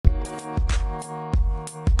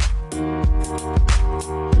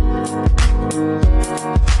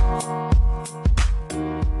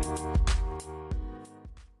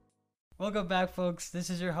Welcome back, folks. This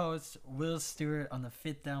is your host, Will Stewart, on the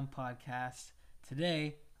Fit Down Podcast.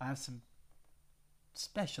 Today, I have some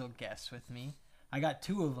special guests with me. I got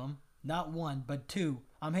two of them. Not one, but two.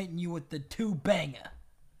 I'm hitting you with the two banger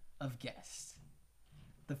of guests.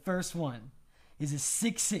 The first one is a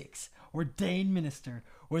 6'6" ordained minister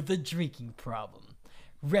with a drinking problem,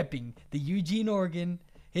 repping the Eugene, Oregon.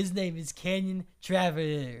 His name is Canyon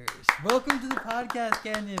Travers. Welcome to the podcast,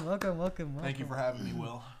 Canyon. Welcome. Thank you for having me,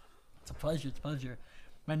 Will. It's a pleasure.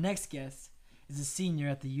 My next guest is a senior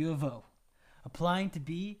at the U of O, applying to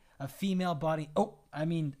be an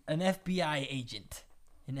FBI agent.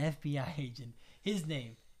 An FBI agent. His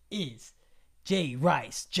name is J.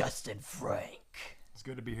 Rice Justin Frank. It's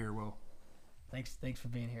good to be here, Will. Thanks for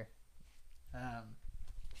being here.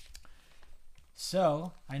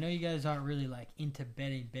 So I know you guys aren't really into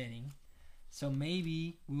betting. So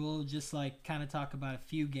maybe we'll just kind of talk about a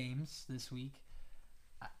few games this week.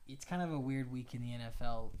 It's kind of a weird week in the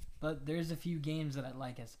NFL, but there's a few games that I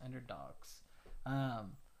like as underdogs.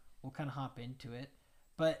 We'll kind of hop into it,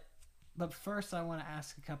 but first I want to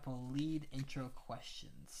ask a couple lead intro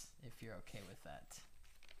questions, if you're okay with that.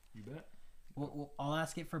 You bet. I'll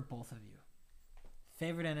ask it for both of you.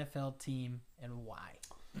 Favorite NFL team and why?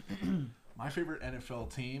 My favorite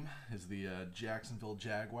NFL team is the Jacksonville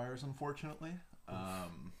Jaguars, unfortunately.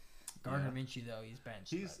 Gardner Minshew, though, he's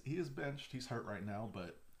benched. He is benched. He's hurt right now,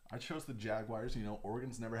 but I chose the Jaguars. You know,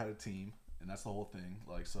 Oregon's never had a team, and that's the whole thing.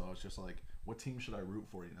 So I was just like, what team should I root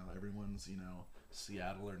for? You know, everyone's,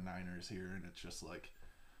 Seattle or Niners here, and it's just I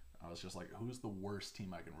was just like, who's the worst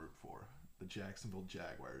team I can root for? The Jacksonville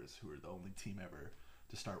Jaguars, who are the only team ever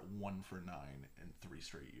to start 1-9 in 3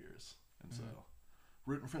 straight years. And so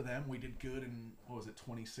rooting for them, we did good in,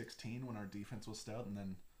 2016 when our defense was stout, and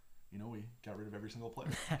then, we got rid of every single player.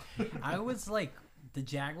 I was like, the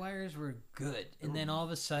Jaguars were good, and then all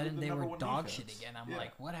of a sudden they were dog shit again. I'm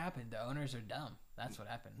like, what happened? The owners are dumb. That's what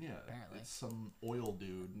happened, apparently. It's some oil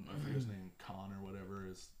dude, I forget his name, Khan or whatever,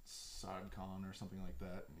 is Saad Khan or something like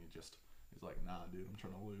that, and he's like, nah, dude, I'm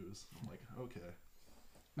trying to lose. I'm like, okay.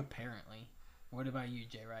 Apparently. What about you,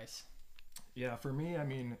 Jay Rice? Yeah, for me,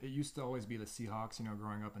 it used to always be the Seahawks,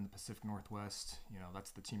 growing up in the Pacific Northwest.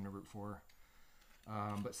 That's the team to root for.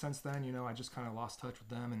 But since then, I just kind of lost touch with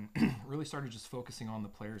them and really started just focusing on the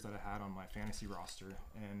players that I had on my fantasy roster.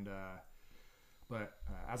 And but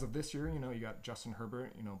as of this year, you got Justin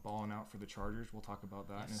Herbert, balling out for the Chargers. We'll talk about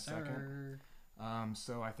that in a second.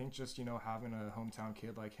 So I think just, having a hometown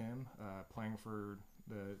kid like him playing for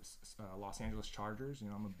the Los Angeles Chargers,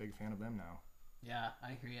 I'm a big fan of them now. Yeah,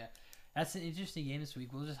 I hear you. That's an interesting game this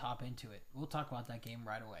week. We'll just hop into it. We'll talk about that game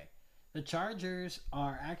right away. The Chargers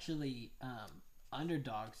are actually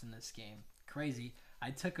underdogs in this game. Crazy. I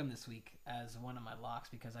took them this week as one of my locks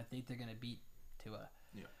because I think they're going to beat Tua.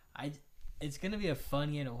 Yeah. It's going to be a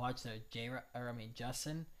fun game to watch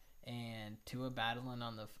Justin and Tua battling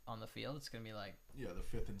on the field. It's going to be like... Yeah,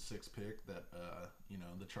 the 5th and 6th pick that,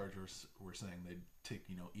 the Chargers were saying they'd take,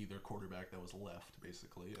 either quarterback that was left,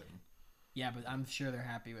 basically, and... Yeah, but I'm sure they're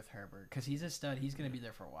happy with Herbert because he's a stud. He's going to be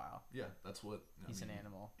there for a while. Yeah, that's what... He's an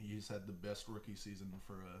animal. He's had the best rookie season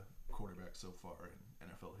for a quarterback so far in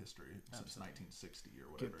NFL history since 1960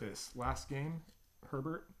 or whatever. Get this. Last game,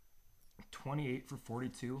 Herbert, 28 for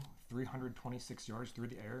 42, 326 yards through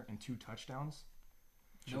the air, and 2 touchdowns.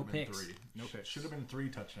 No picks. No picks. Should have been 3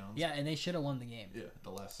 touchdowns. Yeah, and they should have won the game. Yeah, at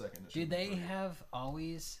the last second. Dude, they have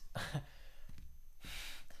always...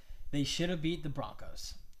 They should have beat the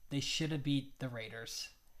Broncos. They should have beat the Raiders.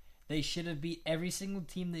 They should have beat every single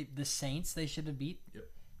team. The Saints, they should have beat. Yep.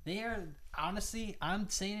 They are, honestly, I'm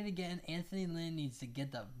saying it again, Anthony Lynn needs to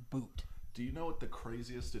get the boot. Do you know what the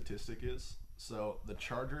craziest statistic is? So the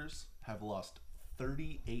Chargers have lost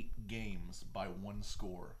 38 games by 1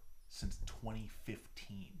 score since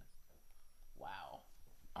 2015. Wow.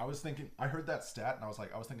 I heard that stat and I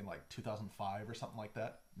was thinking 2005 or something like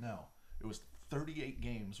that. No, it was 38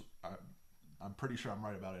 games. I'm pretty sure I'm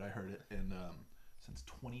right about it. I heard it since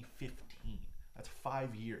 2015. That's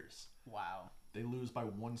 5 years. Wow. They lose by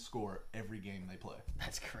 1 score every game they play.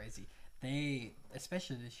 That's crazy.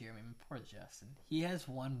 Especially this year, poor Justin. He has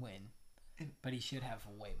 1 win, but he should have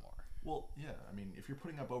way more. Well, yeah. If you're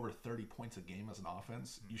putting up over 30 points a game as an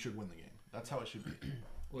offense, you should win the game. That's how it should be.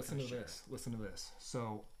 Listen to this.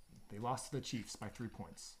 So they lost to the Chiefs by 3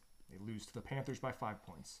 points. They lose to the Panthers by 5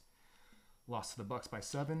 points. Lost to the Bucks by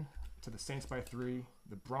 7, to the Saints by 3,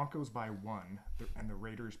 the Broncos by 1, and the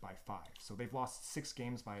Raiders by 5. So they've lost 6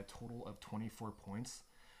 games by a total of 24 points.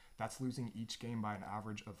 That's losing each game by an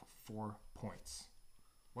average of 4 points.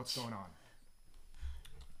 What's going on?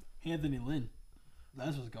 Anthony Lynn.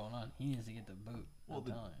 That's what's going on. He needs to get the boot. Well, I'm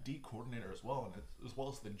the telling you. D coordinator as well, and as well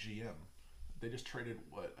as the GM. They just traded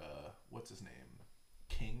what's his name,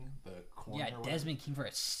 King, the corner. Yeah, Desmond King for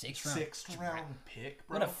a sixth round pick,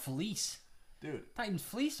 bro. What a fleece, dude. Titans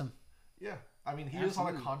fleece him. Yeah, I mean he is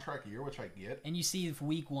on a contract year, which I get. And you see, if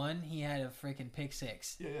week 1 he had a freaking pick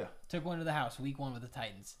 6. Yeah. Took one to the house week 1 with the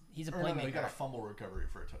Titans. He's a Or playmaker. No, he got a fumble recovery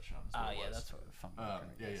for a touchdown. Oh yeah, that's what fumble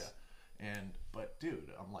recovery is. Yeah. But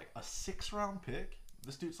dude, I'm like, a 6th round pick.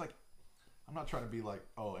 This dude's like, I'm not trying to be like,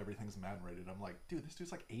 oh, everything's Madden rated. I'm like, dude, this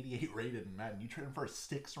dude's like 88 rated in Madden. You trade him for a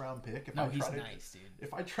 6th round pick? He's nice, dude.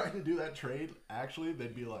 If I tried to do that trade, actually,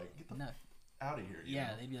 they'd be like, get the out of here.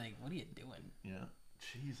 Yeah, they'd be like, what are you doing? Yeah.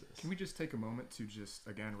 Jesus. Can we just take a moment to just,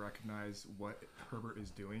 again, recognize what Herbert is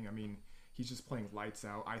doing? I mean, he's just playing lights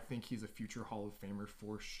out. I think he's a future Hall of Famer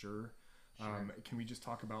for sure. Can we just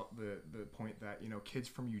talk about the point that, you know, kids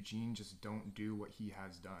from Eugene just don't do what he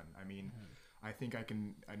has done? I mean, I think I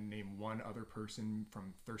can name one other person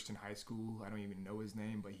from Thurston High School. I don't even know his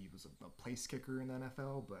name, but he was a place kicker in the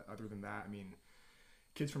NFL. But other than that, I mean,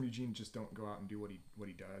 kids from Eugene just don't go out and do what he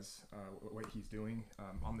does, what he's doing.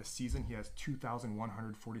 On the season, he has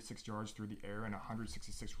 2,146 yards through the air and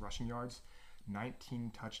 166 rushing yards, 19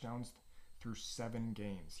 touchdowns through 7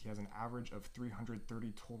 games. He has an average of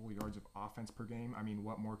 330 total yards of offense per game. I mean,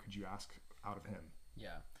 what more could you ask out of him?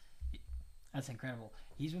 Yeah. That's incredible.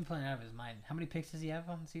 He's been playing out of his mind. How many picks does he have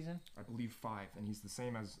on the season? I believe 5, and he's the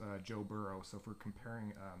same as Joe Burrow. So if we're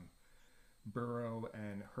comparing Burrow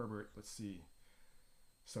and Herbert, let's see.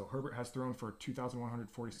 So Herbert has thrown for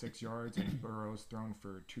 2,146 yards, and Burrow's thrown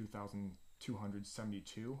for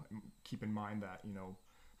 2,272. Keep in mind that, you know,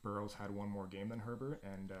 Burrow's had one more game than Herbert,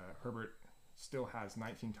 and Herbert still has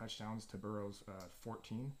 19 touchdowns to Burrow's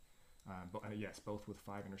 14. But yes, both with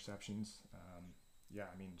 5 interceptions. Yeah,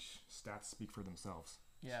 I mean, stats speak for themselves.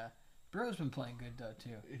 Yeah. Burrow's been playing good, though,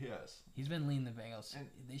 too. He has. He's been leading the Bengals. And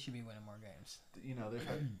they should be winning more games. You know, they've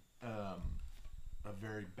had a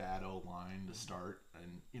very bad O-line to start.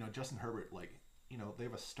 And, you know, Justin Herbert, like, you know, they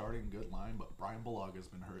have a starting good line, but Brian Bulaga's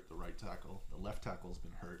been hurt, the right tackle. The left tackle's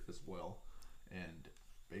been hurt as well. And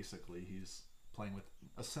basically he's playing with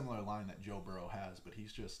a similar line that Joe Burrow has, but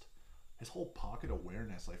he's just, his whole pocket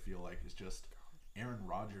awareness, I feel like, is just Aaron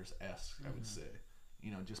Rodgers-esque, I would say. You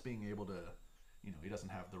know, just being able to, you know, he doesn't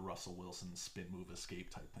have the Russell Wilson spin move escape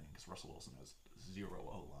type thing, because Russell Wilson has 0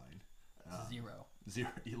 O-line. Zero.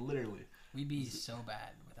 Literally. We'd be so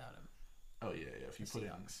bad without him. Oh, yeah. If you put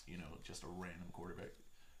in, you know, just a random quarterback.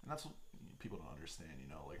 And that's what people don't understand, you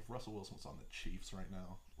know. Like, if Russell Wilson was on the Chiefs right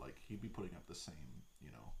now, like, he'd be putting up the same, you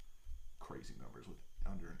know, crazy numbers with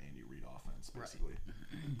under an Andy Reid offense, basically.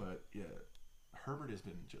 Right. But, yeah, Herbert has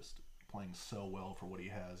been just playing so well for what he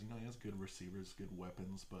has. You know, he has good receivers, good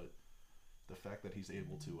weapons, but the fact that he's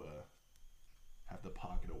able to have the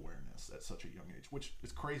pocket awareness at such a young age, which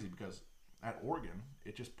is crazy because at Oregon,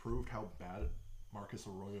 it just proved how bad Marcus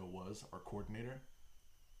Arroyo was, our coordinator.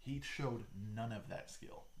 He showed none of that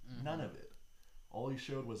skill. None of it. All he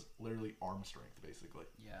showed was literally arm strength, basically.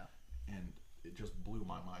 Yeah. And it just blew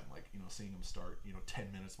my mind, like, you know, seeing him start, you know,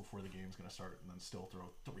 10 minutes before the game's going to start and then still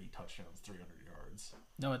throw 3 touchdowns, 300 yards.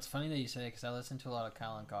 No, it's funny that you say it because I listen to a lot of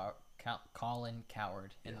Colin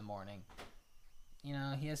Cowherd in the morning. You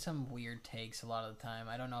know, he has some weird takes a lot of the time.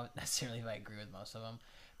 I don't know necessarily if I agree with most of them,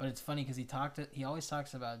 but it's funny because he always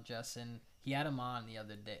talks about Justin. He had him on the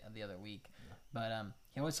other week, but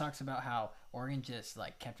he always talks about how Oregon just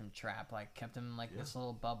like kept him trapped, like kept him like this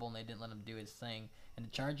little bubble, and they didn't let him do his thing. And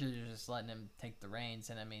the Chargers are just letting him take the reins.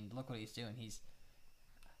 And I mean, look what he's doing.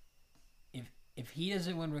 If he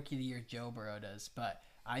doesn't win Rookie of the Year, Joe Burrow does. But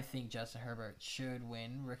I think Justin Herbert should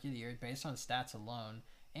win Rookie of the Year based on stats alone.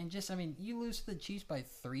 And just, I mean, you lose to the Chiefs by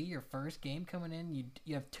 3 your first game coming in.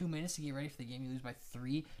 You have 2 minutes to get ready for the game. You lose by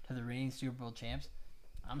 3 to the reigning Super Bowl champs.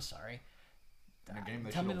 I'm sorry.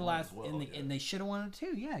 Tell me the last, and they should have won it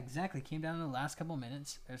too. Yeah, exactly. Came down to the last couple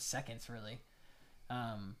minutes or seconds, really.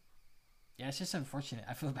 Yeah, it's just unfortunate.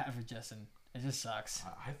 I feel bad for Justin. It just sucks.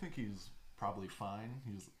 I think he's probably fine.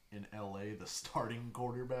 He's in LA, the starting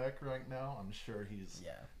quarterback right now. I'm sure he's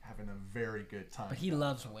having a very good time. But he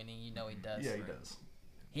loves winning. You know he does. Yeah, he does.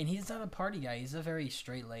 And he's not a party guy. He's a very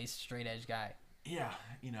straight-laced, straight-edge guy. Yeah,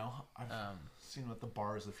 you know, I've seen him at the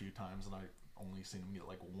bars a few times, and I only seen him get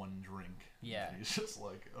like 1 drink. Yeah. And he's just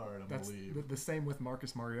like, all right, I'm going to leave. The same with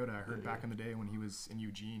Marcus Mariota. I heard back in the day when he was in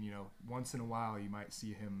Eugene, you know, once in a while you might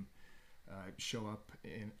see him show up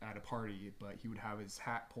at a party, but he would have his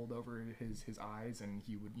hat pulled over his eyes, and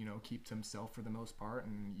he would, you know, keep to himself for the most part,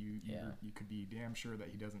 and you could be damn sure that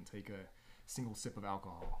he doesn't take a single sip of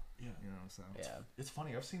alcohol. Yeah. You know, so. It's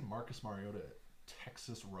funny. I've seen Marcus Mariota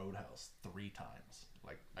Texas Roadhouse 3 times.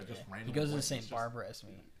 Like I just randomly. He goes to the went, same he's just- barber as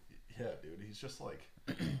me. Yeah, dude. He's just like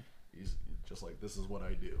this is what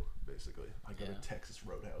I do basically. I go Yeah. to Texas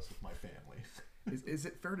Roadhouse with my family. Is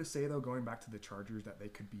it fair to say though, going back to the Chargers, that they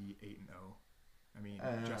could be 8-0? I mean,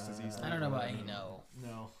 just as easily. I don't know about 8-0.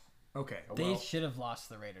 No. Okay, They well, should have lost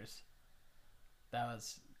the Raiders.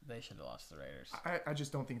 They should have lost the Raiders. I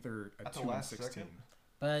just don't think they're a At the 2-16. last second?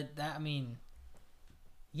 But that, I mean,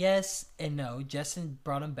 yes and no. Justin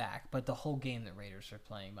brought him back, but the whole game the Raiders are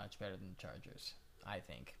playing much better than the Chargers. I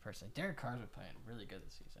think personally, Derek Carr's been playing really good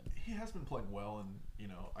this season. He has been playing well,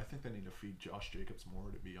 and I think they need to feed Josh Jacobs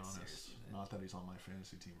more. To be honest, Seriously. not that he's on my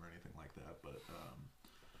fantasy team or anything like that, but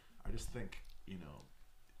I just think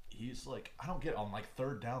he's like, I don't get on like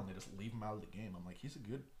third down they just leave him out of the game. I'm like, he's a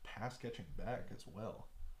good pass catching back as well.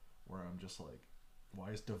 Where I'm just like,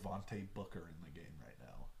 why is Devontae Booker in the game right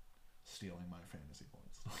now, stealing my fantasy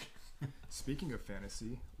points? Speaking of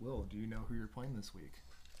fantasy, Will, do you know who you're playing this week?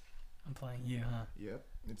 I'm playing you, huh? Yep,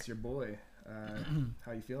 it's your boy.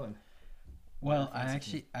 How you feeling? Well,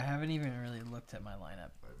 Fantasy I haven't even really looked at my lineup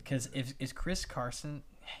because if is Chris Carson,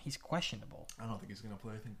 he's questionable. I don't think he's gonna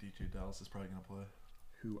play. I think DJ Dallas is probably gonna play.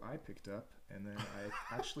 Who I picked up, and then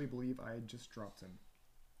I actually believe I just dropped him.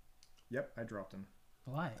 Yep, I dropped him.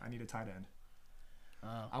 Why? I need a tight end.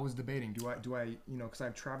 Oh. I was debating, do I because I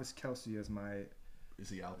have Travis Kelce as my Is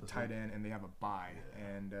he out this tight week? end, and they have a bye, Yeah.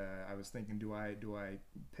 and I was thinking, do I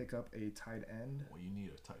pick up a tight end? Well, you need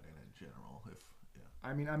a tight end in general.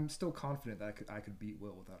 I mean, I'm still confident that I could beat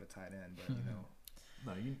Will without a tight end, but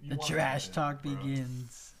No, you The want a trash tight end, talk bro.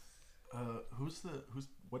 begins.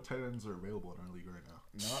 What tight ends are available in our league right now?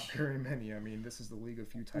 not very many. I mean, this is the league of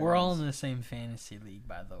few tight We're all ends. in the same fantasy league,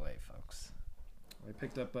 by the way, folks. I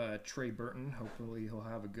picked up Trey Burton. Hopefully, he'll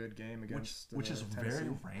have a good game against Which is Tennessee. very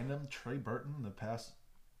random. Trey Burton the past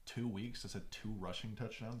 2 weeks has had 2 rushing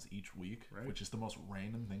touchdowns each week, Right. which is the most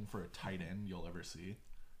random thing for a tight end you'll ever see,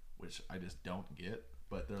 which I just don't get.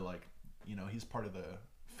 But they're like, he's part of the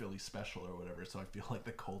Philly special or whatever, so I feel like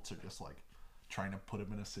the Colts are just like trying to put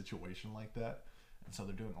him in a situation like that, and so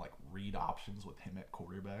they're doing like read options with him at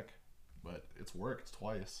quarterback. But it's worked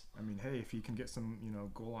twice. I mean, hey, if he can get some,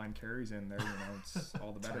 goal line carries in there, it's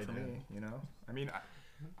all the better Tight for me, I mean,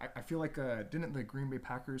 I feel like, didn't the Green Bay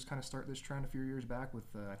Packers kind of start this trend a few years back with,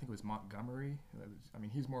 I think it was Montgomery? I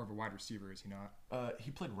mean, he's more of a wide receiver, is he not?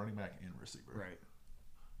 He played running back and receiver. Right.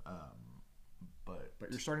 But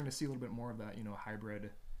But you're starting to see a little bit more of that,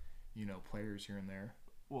 hybrid, players here and there.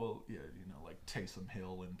 well, yeah, like Taysom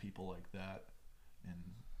Hill and people like that, and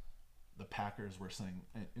the Packers were saying,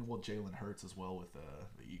 and Jalen Hurts as well with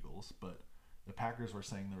the Eagles, but the Packers were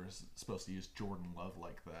saying they were supposed to use Jordan Love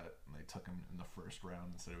like that, and they took him in the first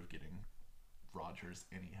round instead of getting Rodgers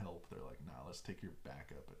any help. They're like, nah, let's take your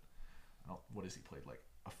backup. What has he played? Like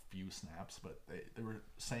a few snaps, but they were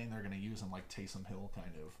saying they're going to use him like Taysom Hill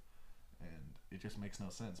kind of, and it just makes no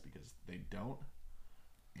sense because they don't.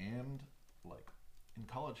 And like in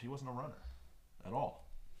college, he wasn't a runner at all.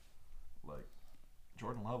 Like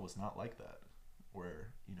Jordan Love was not like that,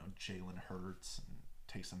 where Jalen Hurts and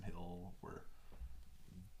Taysom Hill were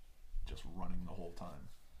just running the whole time.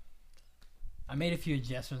 I made a few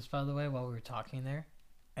adjustments, by the way, while we were talking there,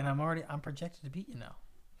 and I'm projected to beat you now.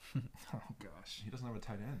 Oh, gosh. He doesn't have a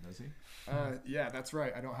tight end, does he? Yeah, that's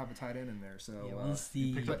right. I don't have a tight end in there, so... Yeah, we'll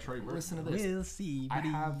see. picked up Trey Burton. Listen to this. We'll see. I buddy.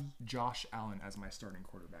 have Josh Allen as my starting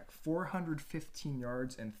quarterback. 415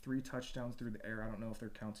 yards and 3 touchdowns through the air. I don't know if they're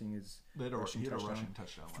counting his He had a rushing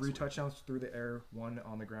touchdown last 3 week. touchdowns through the air, 1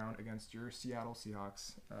 on the ground against your Seattle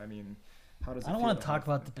Seahawks. I mean, how does it I don't feel want to to talk have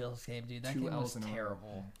about the Bills game, dude. That 2 game was L's in a row?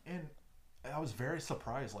 terrible. And I was very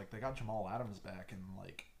surprised. Like, they got Jamal Adams back, and,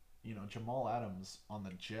 like, Jamal Adams on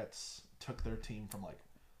the Jets took their team from, like,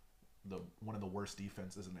 one of the worst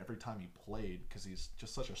defenses, and every time he played, because he's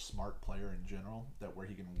just such a smart player in general, that where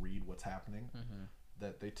he can read what's happening,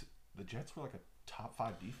 that the Jets were, like, a top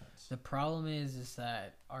 5 defense. The problem is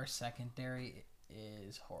that our secondary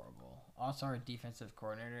is horrible. Also, our defensive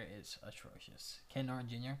coordinator is atrocious. Ken Norton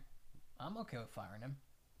Jr., I'm okay with firing him.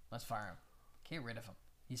 Let's fire him. Get rid of him.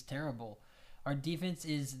 He's terrible. Our defense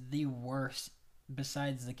is the worst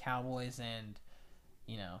besides the Cowboys and,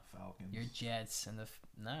 Falcons. your Jets and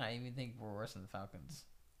I even think we're worse than the Falcons.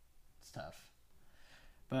 It's tough.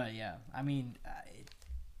 But, yeah, I mean,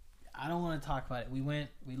 I don't want to talk about it. We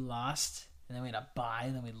lost, and then we had a bye,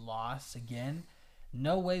 and then we lost again.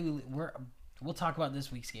 No way we'll talk about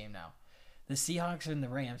this week's game now. The Seahawks and the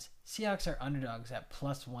Rams. Seahawks are underdogs at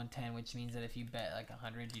plus 110, which means that if you bet like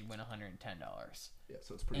 100, you'd win $110. Yeah,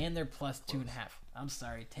 so it's pretty. And they're plus close. 2.5. I'm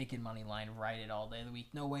sorry, taking money line, write it all day of the week.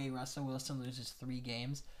 No way Russell Wilson loses 3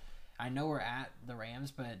 games. I know we're at the Rams,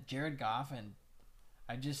 but Jared Goff and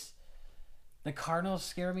the Cardinals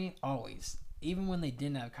scare me always, even when they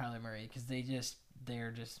didn't have Kyler Murray, because they're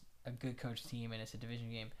just a good coach team and it's a division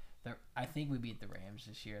game. I think we beat the Rams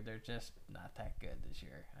this year. They're just not that good this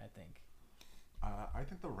year, I think. I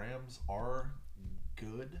think the Rams are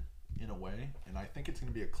good in a way, and I think it's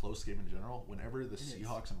going to be a close game in general. Whenever the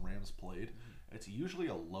Seahawks and Rams played, it's usually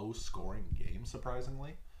a low-scoring game,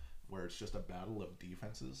 surprisingly, where it's just a battle of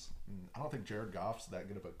defenses. And I don't think Jared Goff's that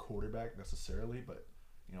good of a quarterback necessarily, but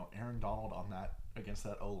Aaron Donald on that against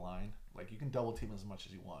that O-line, like you can double team as much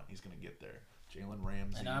as you want. He's going to get there. Jalen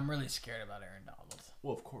Ramsey. And I'm really scared about Aaron Donald.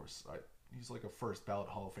 Well, of course. He's like a first ballot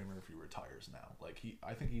Hall of Famer if he retires now. Like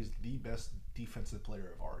I think he's the best defensive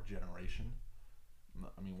player of our generation.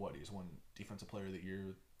 I mean, He's won Defensive Player of the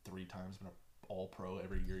Year 3 times, been an All-Pro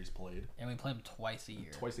every year he's played. And we play him twice a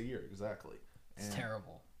year. Twice a year, exactly. It's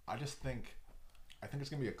terrible. I think it's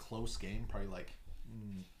gonna be a close game, probably like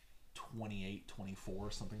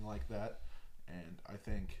 28-24, something like that. And I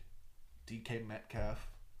think DK Metcalf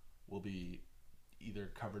will be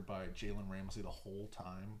either covered by Jalen Ramsey the whole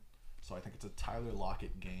time. So I think it's a Tyler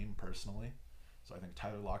Lockett game, personally. So I think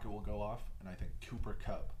Tyler Lockett will go off, and I think Cooper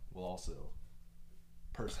Kupp will also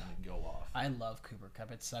personally go off. I love Cooper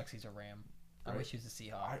Kupp. It sucks he's a Ram. I wish he was a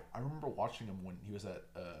Seahawk. I remember watching him when he was at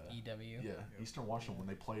EW. Yeah, Eastern Washington when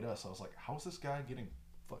they played us. I was like, how is this guy getting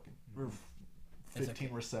fucking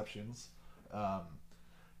 15 receptions?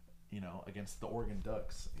 Against the Oregon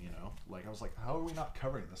Ducks, like I was like, how are we not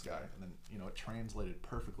covering this guy? And then, it translated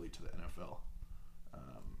perfectly to the NFL.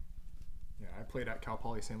 Yeah, I played at Cal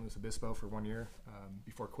Poly San Luis Obispo for 1 year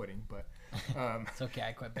before quitting, but it's okay.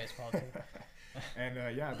 I quit baseball too. And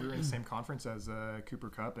we were in the same conference as Cooper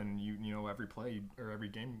Kupp, and every play or every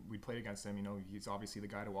game we played against him, he's obviously the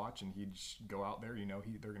guy to watch, and he'd go out there,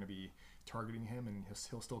 they're going to be targeting him, and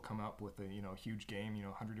he'll still come up with a huge game,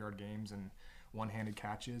 100-yard games and one-handed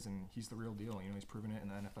catches, and he's the real deal. He's proven it in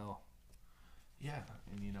the NFL. Yeah,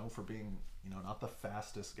 and for being not the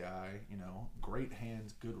fastest guy, great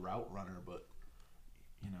hands, good route runner, but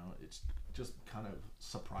it's just kind of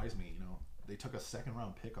surprised me. They took a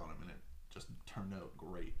second-round pick on him, and it just turned out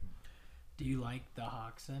great. Do you like the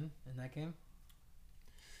Hawks in that game?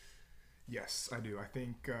 Yes, I do. I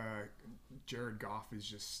think Jared Goff is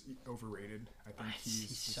just overrated. I think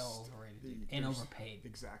he's so overrated and overpaid.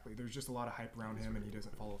 Exactly. There's just a lot of hype around him, and he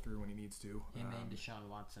doesn't follow through when he needs to. Him and Deshaun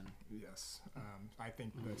Watson. Yes. I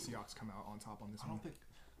think the Seahawks come out on top on this one. I don't think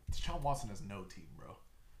Deshaun Watson has no team, bro.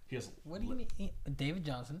 He has. What do you mean, David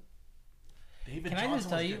Johnson? Can I just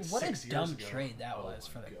tell you what a dumb trade that was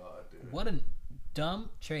for the? Dude. What a dumb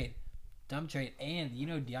trade, and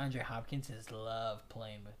DeAndre Hopkins has loved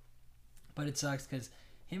playing with. But it sucks because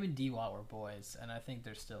him and D-Watt were boys, and I think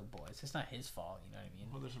they're still boys. It's not his fault, you know what I mean?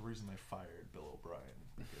 Well, there's a reason they fired Bill O'Brien,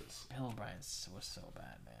 because Bill O'Brien was so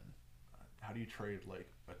bad, man. How do you trade like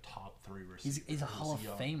a top 3 receiver? He's a Hall of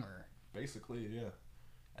Famer. Basically, yeah.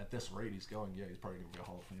 At this rate he's going, he's probably gonna be a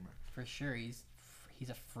Hall of Famer. For sure, he's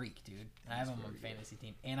a freak, dude. I have him on fantasy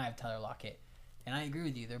team, and I have Tyler Lockett. And I agree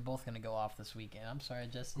with you. They're both gonna go off this weekend. I'm sorry,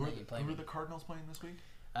 Justin. Who are the Cardinals playing this week?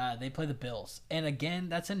 They play the Bills. And again,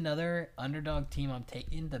 that's another underdog team I'm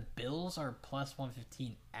taking. The Bills are plus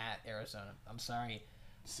 115 at Arizona. I'm sorry.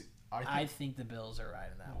 See, I think the Bills are right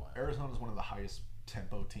in that one. Arizona is one of the highest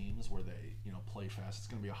tempo teams where they, play fast. It's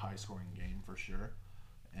going to be a high scoring game for sure.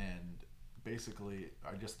 And basically,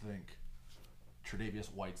 I just think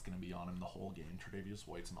Tre'Davious White's going to be on him the whole game. Tre'Davious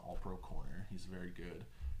White's an all-pro corner. He's very good.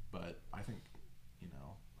 But I think,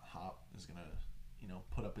 Hop is going to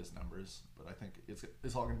put up his numbers, but I think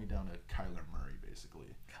it's all going to be down to Kyler Murray, basically.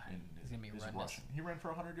 He's going to be rushing. He ran for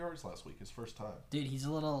 100 yards last week, his first time. Dude, he's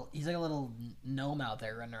like a little gnome out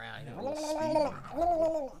there running around.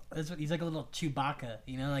 He's like a little Chewbacca,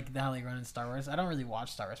 like how they run in Star Wars. I don't really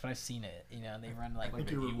watch Star Wars, but I've seen it. They run like the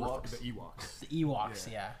Ewoks. The Ewoks. The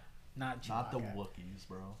Ewoks, yeah. Not Chewbacca. Not the Wookiees,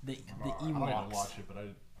 bro. The Ewoks. I don't even watch it, but I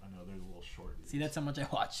know they're a little short. See, that's how much I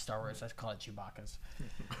watch Star Wars. I call it Chewbacca's.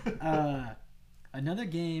 Another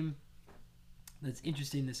game that's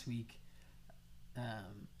interesting this week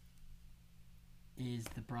is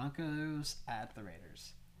the Broncos at the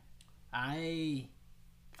Raiders. I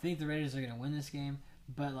think the Raiders are going to win this game,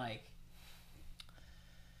 but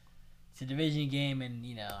it's a division game, and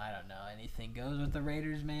I don't know, anything goes with the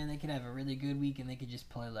Raiders, man. They could have a really good week, and they could just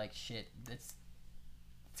play like shit. It's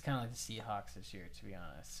kind of like the Seahawks this year, to be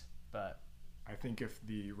honest. But I think if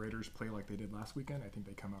the Raiders play like they did last weekend, I think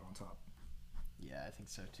they come out on top. Yeah, I think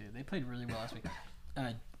so too. They played really well last week.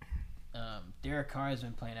 Derek Carr has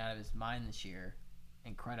been playing out of his mind this year.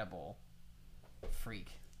 Incredible freak.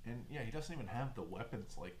 And yeah, he doesn't even have the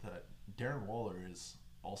weapons like that. Darren Waller is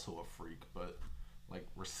also a freak, but like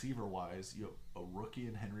receiver wise, you have a rookie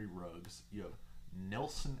in Henry Ruggs. You have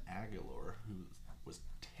Nelson Aguilar, who was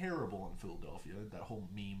terrible in Philadelphia. That whole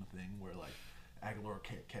meme thing where like Aguilar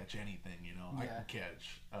can't catch anything, I can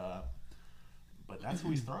catch. But that's who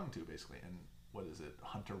he's throwing to basically. And what is it?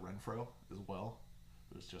 Hunter Renfrow as well.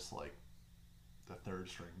 It was just like the third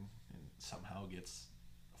string and somehow gets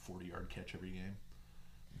a 40-yard catch every game.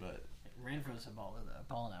 But Renfro's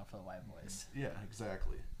balling out for the White Boys. yeah,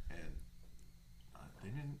 exactly. And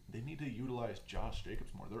they need to utilize Josh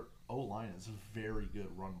Jacobs more. Their O-line is very good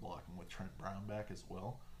run blocking with Trent Brown back as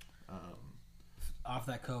well. Off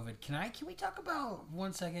that COVID, can we talk about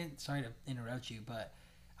 1 second? Sorry to interrupt you, but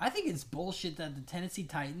I think it's bullshit that the Tennessee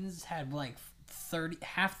Titans had like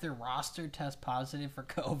half their roster test positive for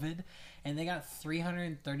COVID, and they got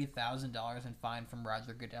 $330,000 in fine from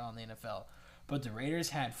Roger Goodell in the NFL. But the Raiders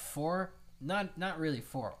had not really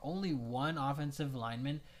four, only one offensive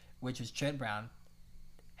lineman, which was Trent Brown,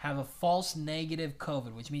 have a false negative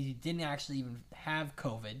COVID, which means he didn't actually even have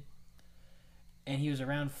COVID. And he was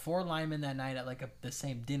around 4 linemen that night at the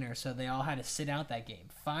same dinner, so they all had to sit out that game.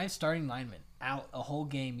 5 starting linemen out a whole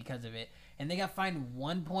game because of it, and they got fined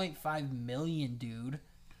 $1.5 million, dude,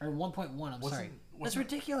 or 1.1. I'm sorry, that's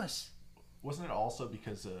ridiculous. Wasn't it also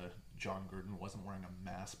because John Gruden wasn't wearing a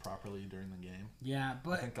mask properly during the game? Yeah,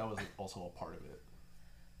 but I think that was also a part of it.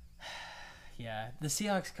 Yeah, the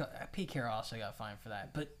Seahawks. Pete Carroll also got fined for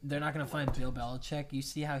that, but they're not going to fine Bill Belichick. You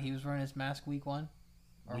see how he was wearing his mask week 1?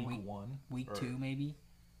 Or week 2 maybe.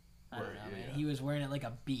 I don't know, man. Yeah. He was wearing it like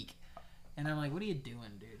a beak, and I'm like, "What are you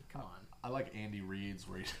doing, dude? Come on." I like Andy Reid's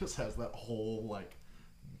where he just has that whole like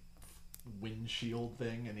windshield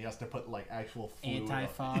thing, and he has to put like actual fluid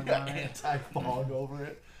anti-fog on it. Anti-fog over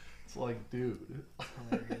it. It's like, dude,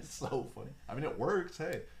 it's so funny. I mean, it works.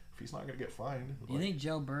 Hey, if he's not gonna get fined, do you think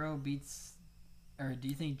Joe Burrow do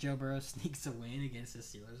you think Joe Burrow sneaks a win against the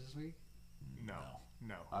Steelers this week? No.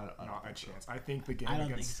 I don't not a think chance. So. I think the game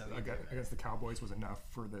against the Cowboys was enough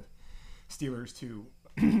for the Steelers to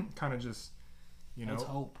kind of just, Let's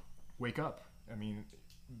hope. Wake up. I mean,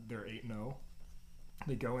 they're 8-0.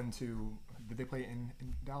 They go into. Did they play in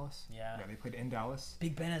Dallas? Yeah. Yeah, they played in Dallas.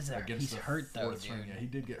 Big Ben is there. He's hurt though, dude. Yeah, he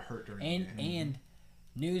did get hurt during the game. And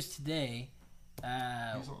news today.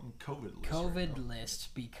 He's on COVID list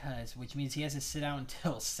which means he has to sit out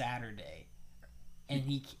until Saturday,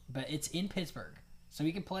 but it's in Pittsburgh, so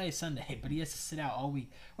he can play Sunday, but he has to sit out all week,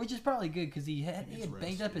 which is probably good because he had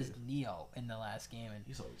banged up his knee in the last game, and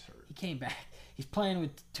he's always hurt. He came back. He's playing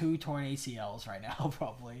with 2 torn ACLs right now,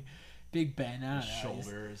 probably. Big Ben, I don't know.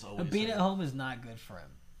 Shoulder is always. But being at home is not good for him.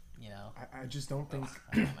 I just don't think.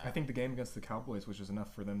 I think the game against the Cowboys was just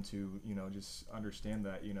enough for them to, just understand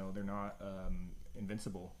that, they're not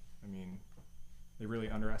invincible. I mean, they really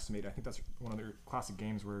underestimate. I think that's one of their classic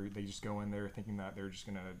games where they just go in there thinking that they're just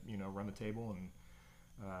gonna, run the table, and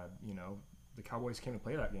the Cowboys came to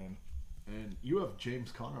play that game. And you have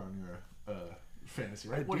James Conner on your fantasy,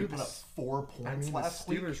 right? What, he put up 4 points last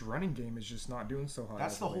week? The Steelers' running game is just not doing so hot.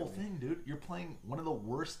 That's the whole thing, dude. You're playing one of the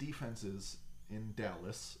worst defenses in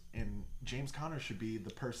Dallas, and James Conner should be the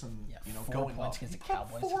person, going points up. Against the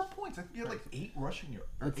Cowboys. 4 points. I think he had like 8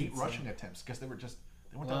 rushing attempts because they went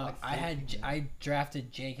down like 14. I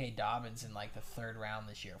drafted J.K. Dobbins in like the 3rd round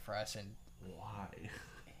this year for us, and why?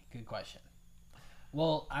 Good question.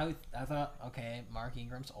 Well, I thought, okay, Mark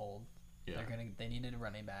Ingram's old. Yeah. They needed a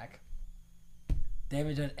running back. They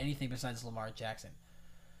haven't done anything besides Lamar Jackson,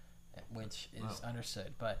 which is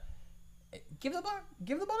understood. But give the ball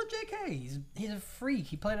to J.K. He's a freak.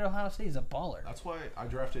 He played at Ohio State. He's a baller. That's why I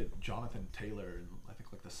drafted Jonathan Taylor in I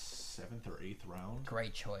think like the 7th or 8th round.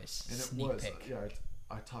 Great choice. And Sneak pick. Yeah.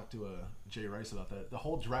 I talked to Jay Rice about that. The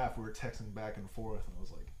whole draft we were texting back and forth, and I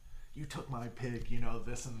was like, "You took my pick,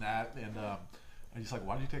 this and that," and he's like,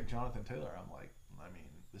 "Why did you take Jonathan Taylor?" I'm like, I mean,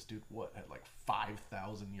 this dude had like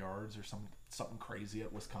 5,000 yards or something crazy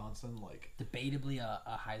at Wisconsin, like debatably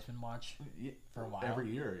a Heisman watch for a while. Every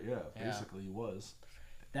year, basically he was.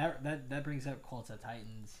 That brings up Colts at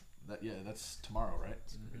Titans. That's tomorrow, right?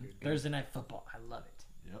 Mm-hmm. Thursday Night Football. I love it.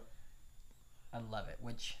 Yep. I love it.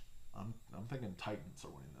 Which I'm thinking Titans are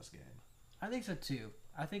winning this game. I think so too.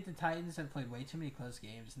 I think the Titans have played way too many close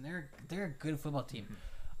games, and they're a good football team.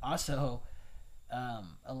 Mm-hmm. Also,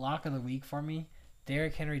 a lock of the week for me.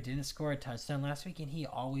 Derrick Henry didn't score a touchdown last week, and he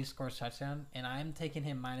always scores touchdown. And I'm taking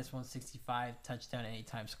him -165 touchdown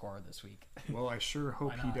anytime scorer this week. Well, I sure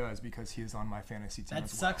hope he does, because he is on my fantasy team. That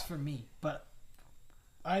sucks for me, but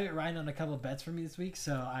I have it riding on a couple of bets for me this week,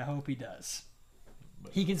 so I hope he does.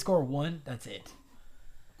 He can score 1. That's it.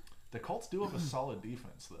 The Colts do have a solid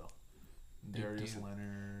defense, though. They Darius do.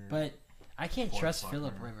 Leonard. But I can't Forrest trust Buckner.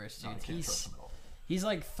 Phillip Rivers, No, I dude. can't trust him at all. He's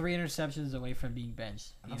like 3 interceptions away from being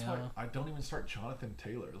benched. And You that's know? why I don't even start Jonathan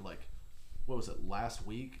Taylor. Like, what was it, last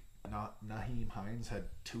week? Naheem Hines had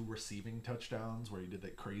 2 receiving touchdowns where he did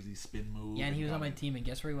that crazy spin move. Yeah, and he was got on my in team, and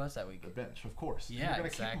guess where he was that week? the bench, of course. Yeah, You're going to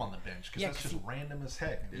keep exactly. him on the bench because Yeah, that's 'cause just random as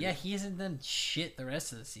heck, dude. Yeah, he hasn't done shit the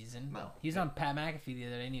rest of the season. No. He was on Pat McAfee the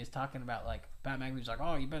other day, and he was talking about, like, Pat McAfee was like,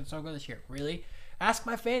 oh, you've been so good this year. Really? Ask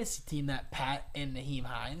my fantasy team that Pat and Naheem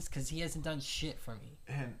Hines, because he hasn't done shit for me.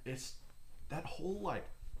 And it's that whole, like,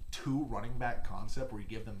 2 running back concept where you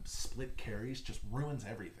give them split carries just ruins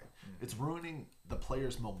everything. It's ruining the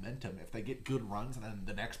player's momentum. If they get good runs and then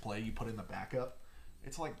the next play you put in the backup,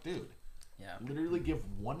 it's like, dude, Yeah. literally give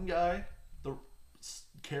one guy the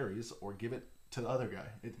carries or give it to the other guy.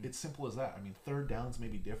 It's simple as that. I mean, third downs may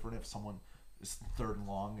be different if someone is third and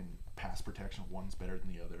long and pass protection, one's better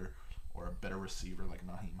than the other, or a better receiver like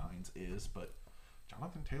Naheem Hines is. But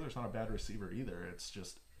Jonathan Taylor's not a bad receiver either. It's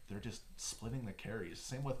just they're just splitting the carries.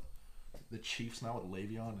 Same with the Chiefs now with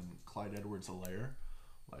Le'Veon and Clyde Edwards-Helaire.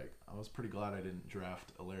 Like, I was pretty glad I didn't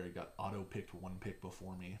draft Helaire. He got auto-picked 1 pick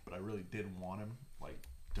before me, but I really did want him, like,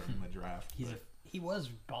 during the draft. He was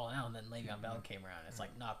balling out, and then Le'Veon Bell came around. It's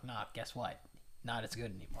like, knock, knock. Guess what? Not as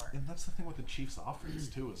good anymore. And that's the thing with the Chiefs' offense,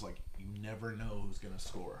 too, is, like, you never know who's going to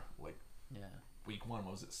score. Like, Yeah. week 1,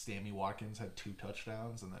 what was it? Sammy Watkins had 2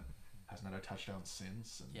 touchdowns and then hasn't had a touchdown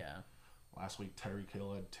since. And Yeah. last week, Tyreek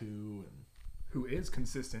Hill had 2. And Who is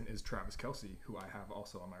consistent is Travis Kelce, who I have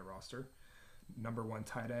also on my roster. Number 1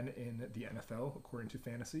 tight end in the NFL, according to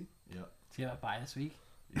Fantasy. yeah. Do you have a bye this week?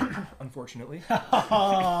 Unfortunately.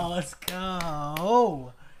 Oh, let's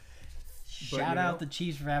go. Shout you out know- the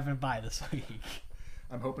Chiefs for having a bye this week.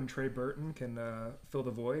 I'm hoping Trey Burton can fill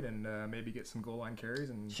the void and maybe get some goal line carries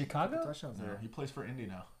and Chicago? get the touchdowns No, there he plays for Indy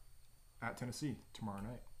now. at Tennessee tomorrow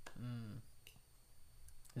night.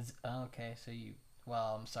 Okay, so you...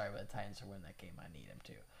 Well, I'm sorry, but the Titans are winning that game. I need them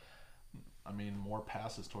to. I mean, more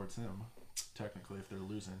passes towards him, technically, if they're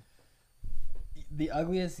losing. The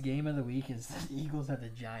ugliest game of the week is the Eagles at the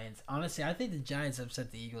Giants. Honestly, I think the Giants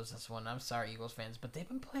upset the Eagles this one. I'm sorry, Eagles fans, but they've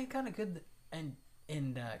been playing kind of good. And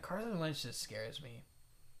Carson Wentz just scares me.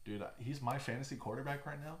 Dude, he's my fantasy quarterback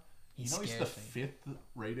right now. He He's the scares me. 5th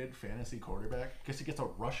rated fantasy quarterback because he gets a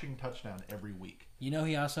rushing touchdown every week. You know,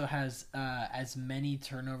 he also has as many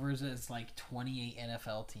turnovers as like 28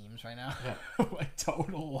 NFL teams right now. Yeah. Like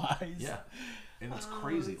total wise. Yeah. And it's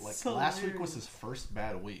crazy. it's Like, so last week hilarious. was his first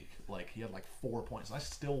bad week. Like, he had like 4 points. I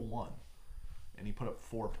still won. And he put up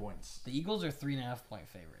 4 points. The Eagles are 3.5 point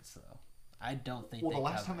favorites, though. I don't think. Well, they the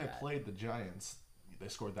last cover time they that. played the Giants, they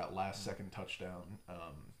scored that last second touchdown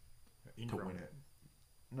to Ingram. win it.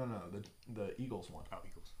 No, the Eagles won. Oh,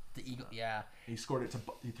 Eagles. The Eagle, yeah. He scored it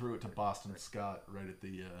he threw it to Boston Scott right at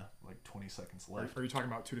the like 20 seconds left. Are you talking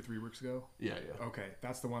about 2 to 3 weeks ago? Yeah, yeah. Okay,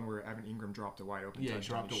 that's the one where Evan Ingram dropped a wide open Yeah, he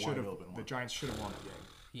touchdown. dropped a Should've- wide open The one. Giants should have won the game.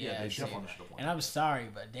 Yeah, they same. definitely should have won. And I'm sorry,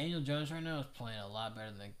 but Daniel Jones right now is playing a lot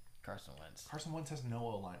better than Carson Wentz. Carson Wentz has no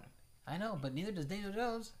alignment. I know, but neither does Daniel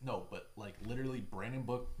Jones. No, but like literally, Brandon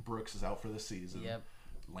Brooks is out for the season. Yep.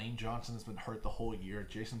 Lane Johnson has been hurt the whole year.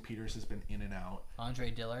 Jason Peters has been in and out.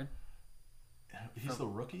 Andre Dillard. He's the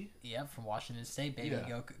rookie. Yep, from Washington State, baby.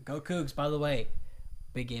 Yeah. Go Cougs. By the way,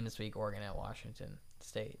 big game this week, Oregon at Washington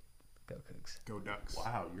State. Go Cougs. Go Ducks.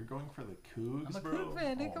 Wow, you're going for the Cougs, I'm a bro. Coug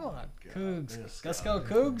fan, dude. Oh Come my on. God, Cougs. this Let's guy. go,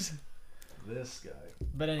 Cougs. This guy.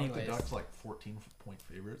 But Aren't anyways, the Ducks like 14-point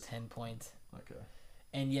favorites? 10 points. Okay.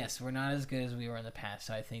 And yes, we're not as good as we were in the past,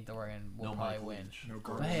 so I think the Oregon will No probably Mike win. Leach. No But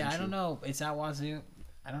Gardner hey, I Minshew. don't know. It's at Wazoo.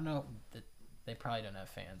 I don't know. They probably don't have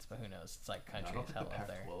fans, but who knows? It's like I country don't as think the hell up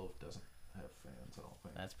there. Pac-12 doesn't have fans. I don't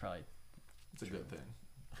think. That's probably It's a good thing.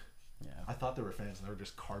 yeah. I thought they were fans and they were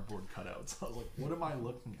just cardboard cutouts. I was like, what am I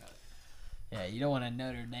looking at? Yeah, you don't want a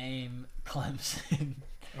Notre Dame, Clemson.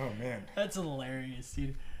 Oh, man. That's hilarious,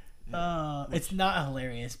 dude. Yeah. It's not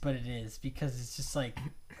hilarious, but it is because it's just like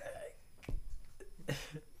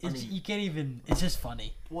you can't even. It's just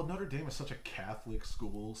funny. Well, Notre Dame is such a Catholic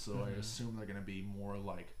school, so I assume they're going to be more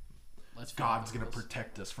like, Let's follow God's the going to rules.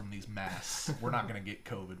 protect us from these masks. We're not going to get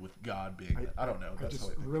COVID with God being. I don't know. I That's just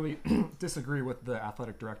how I think. really disagree with the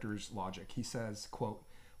athletic director's logic. He says, quote,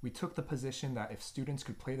 "We took the position that if students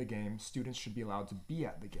could play the game, students should be allowed to be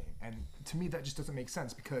at the game." And to me, that just doesn't make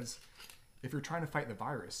sense because if you're trying to fight the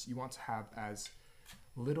virus, you want to have as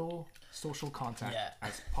little social contact Yeah.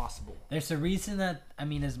 as possible. There's a reason that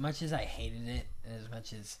as much as I hated it, and as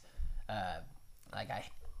much as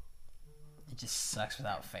it just sucks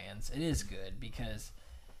without fans. It is good because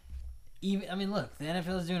even I mean, look, the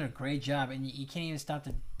NFL is doing a great job, and you can't even stop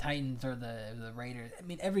the Titans or the Raiders. I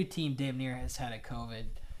mean, every team damn near has had a COVID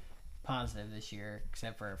positive this year,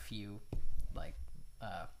 except for a few, like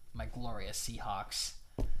my glorious Seahawks.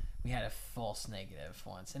 We had a false negative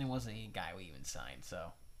once, and it wasn't a guy we even signed.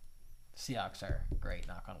 So, Seahawks are great,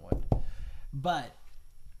 knock on wood. But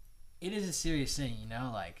it is a serious thing, you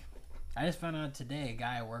know. Like, I just found out today, a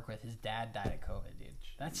guy I work with, his dad died of COVID, dude.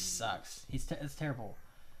 That sucks. It's terrible.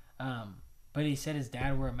 But he said his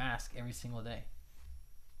dad wore a mask every single day.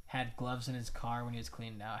 Had gloves in his car when he was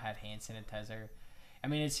cleaning out. Had hand sanitizer. I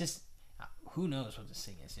mean, it's just who knows what this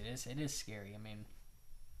thing is. It is scary. I mean,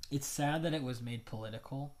 it's sad that it was made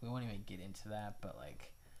political. We won't even get into that, but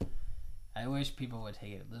like, I wish people would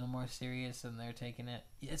take it a little more serious than they're taking it.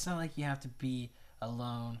 It's not like you have to be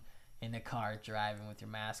alone in the car driving with your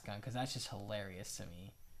mask on, because that's just hilarious to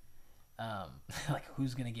me. Like,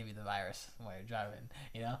 who's gonna give you the virus while you're driving?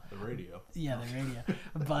 You know, The radio. yeah, the radio.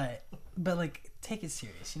 but like, take it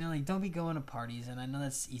serious. You know, like, don't be going to parties. And I know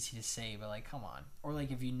that's easy to say, but like, come on. Or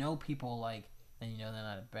like, if you know people, like, and you know they're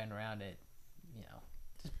not been around it, you know,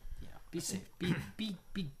 just be safe. Be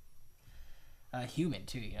human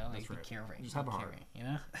too. You know, like, That's right. be caring. Just have a heart. caring, you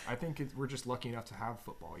know. I think we're just lucky enough to have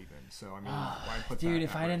football even. So I mean, why put Dude, that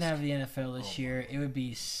if at I didn't risk? have the NFL this year, it would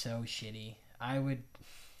be so shitty.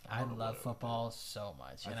 I love football so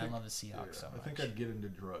much, and I love the Seahawks so I much. think I'd get into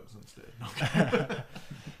drugs instead.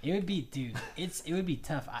 It would be, dude. It would be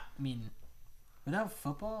tough. I mean, without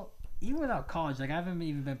football, even without college, like, I haven't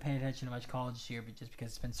even been paying attention to much college this year, but just because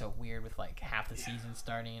it's been so weird with like half the season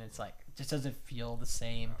starting, and it's like, it just doesn't feel the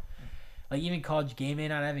same. Like, even college game day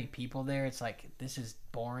not having people there, it's like, this is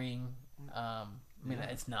boring. I mean,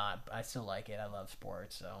 it's not. I still like it. I love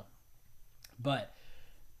sports, so. But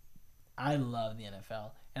I love the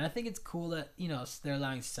NFL, and I think it's cool that, you know, they're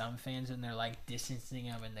allowing some fans and they're like distancing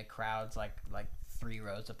them in the crowds, like 3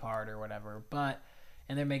 rows apart or whatever.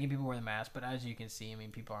 And they're making people wear the mask. But as you can see, I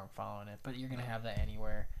mean, people aren't following it. But you're gonna have that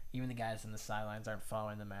anywhere. Even the guys in the sidelines aren't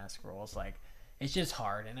following the mask rules. Like, it's just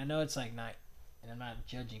hard. And I know it's like not, and I'm not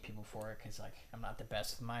judging people for it, because like, I'm not the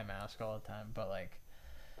best with my mask all the time. But like,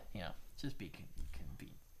 you know, just be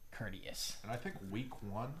courteous. And I think week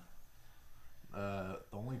 1, the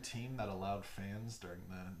only team that allowed fans during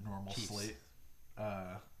the normal Chiefs. slate,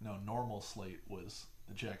 normal slate was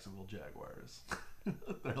the Jacksonville Jaguars.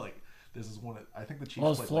 They're like, this is one of, I think the Chiefs.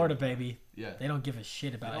 Well, it's played, Florida, like, baby. Yeah. They don't give a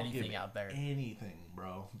shit They about don't anything give out there. Anything,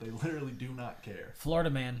 bro. They literally do not care. Florida,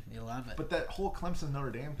 man, you love it. But that whole Clemson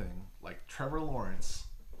Notre Dame thing, like, Trevor Lawrence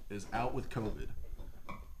is out with COVID,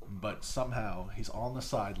 but somehow he's on the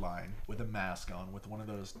sideline with a mask on, with one of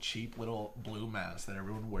those cheap little blue masks that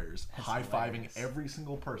everyone wears, That's high-fiving hilarious. every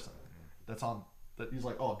single person that's on. That he's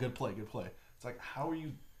like, oh, good play, good play. It's like, how are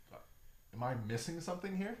you? Am I missing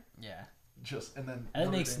something here? Yeah. Just and then That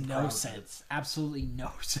Notre makes Dame no crowds sense. Absolutely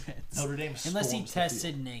no sense. Notre Dame Unless he storms the field.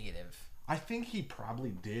 tested negative. I think he probably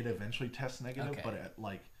did eventually test negative, Okay.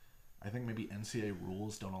 but I think maybe NCAA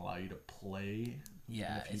rules don't allow you to play.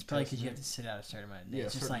 Yeah, if you it's probably test because you have negative. to sit out a certain amount of days. Yeah, a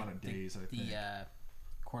Just certain like amount of days, I the think.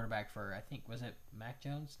 quarterback for, I think, was it Mac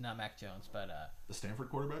Jones? Not Mac Jones, but The Stanford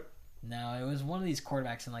quarterback. no, it was one of these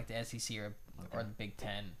quarterbacks in like the SEC or the Big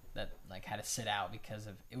Ten that like had to sit out because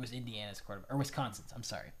of, it was Indiana's quarterback or Wisconsin's. I'm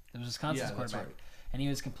sorry, it was Wisconsin's Yeah, that's quarterback, right. and he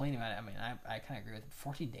was complaining about it. I mean, I kind of agree with him.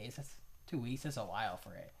 14 days, that's 2 weeks. That's a while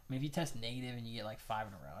for it. I mean, if you test negative and you get like 5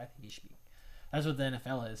 in a row, I think you should be. That's what the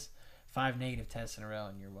NFL is: 5 negative tests in a row,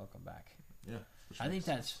 and you're welcome back. Yeah, I think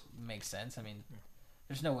that makes sense. I mean,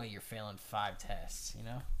 there's no way you're failing 5 tests, you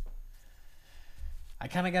know? I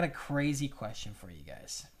kind of got a crazy question for you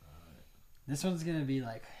guys. This one's going to be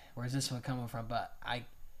like, where's this one coming from? But I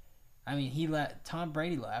mean, Tom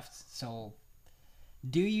Brady left. So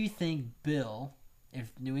do you think Bill,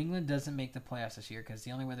 if New England doesn't make the playoffs this year, because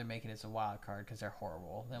the only way they're making it is a wild card because they're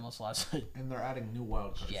horrible. They almost lost. And they're adding new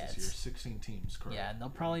wild cards Yes. this year. 16 teams, correct? Yeah, and they'll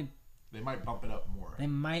probably, They might bump it up more. they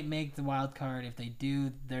might make the wild card. If they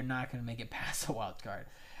do, they're not going to make it past the wild card.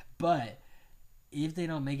 But if they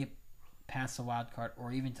don't make it past the wild card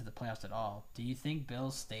or even to the playoffs at all, do you think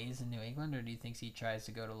Bill stays in New England, or do you think he tries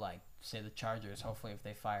to go to, like, say the Chargers, hopefully, if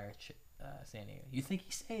they fire San Diego? You think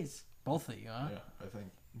he stays? Both of you, huh? Yeah, I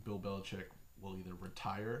think Bill Belichick will either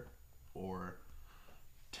retire or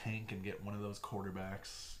tank and get one of those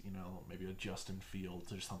quarterbacks, you know, maybe a Justin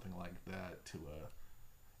Fields or something like that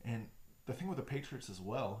and the thing with the Patriots as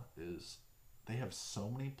well is they have so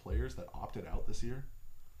many players that opted out this year.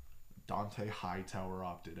 Dante Hightower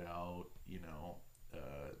opted out, you know,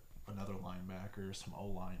 another linebacker, some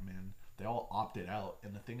O-linemen. They all opted out,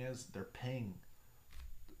 and the thing is, they're paying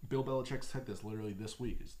Bill Belichick said this literally this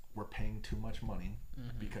week. Is we're paying too much money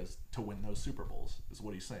because to win those Super Bowls is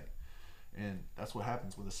what he's saying, and that's what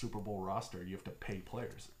happens with a Super Bowl roster. You have to pay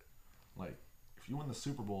players. Like if you win the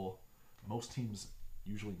Super Bowl, most teams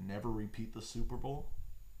usually never repeat the Super Bowl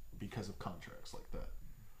because of contracts like that.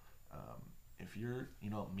 If you're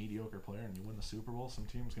a mediocre player and you win the Super Bowl, some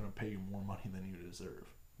team's gonna pay you more money than you deserve.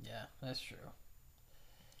 Yeah, that's true.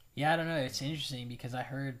 Yeah, I don't know. It's interesting because I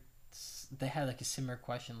heard they had like a similar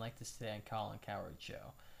question like this today on Colin Cowherd's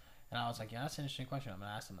show, and I was like, "Yeah, that's an interesting question. I'm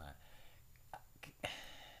gonna ask him that."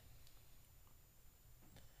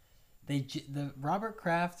 The Robert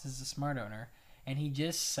Kraft is a smart owner, and he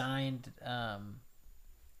just signed. I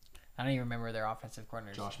don't even remember their offensive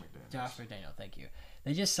coordinator. Josh McDaniels. Josh McDaniels, thank you.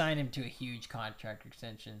 They just signed him to a huge contract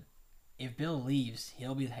extension. If Bill leaves,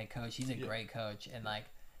 he'll be the head coach. He's a great coach, and like.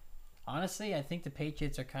 Honestly, I think the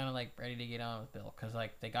Patriots are kind of like ready to get on with Bill because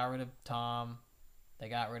like they got rid of Tom,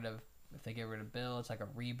 if they get rid of Bill, it's like a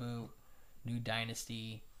reboot, new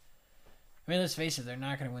dynasty. I mean, let's face it, they're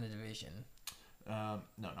not going to win the division. No,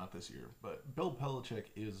 not this year. But Bill Belichick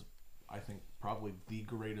is, I think, probably the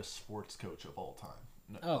greatest sports coach of all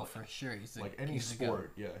time. No, for sure, he's any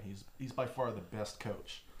sport. Yeah, he's by far the best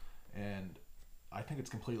coach, and I think it's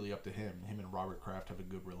completely up to him. Him and Robert Kraft have a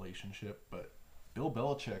good relationship, but. Bill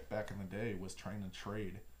Belichick back in the day was trying to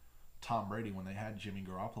trade Tom Brady when they had Jimmy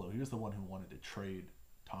Garoppolo. He was the one who wanted to trade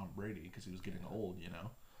Tom Brady because he was getting old, And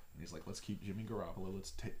he's like, let's keep Jimmy Garoppolo.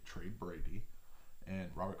 Let's trade Brady. And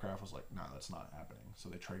Robert Kraft was like, nah, that's not happening. So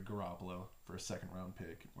they trade Garoppolo for a second-round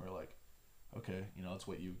pick. We're like, okay, that's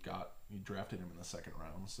what you got. You drafted him in the second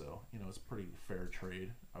round. So, it's a pretty fair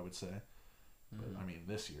trade, I would say. But, I mean,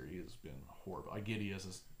 this year he has been horrible. I get he has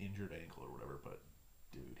this injured ankle or whatever, but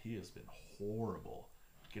dude, he has been horrible.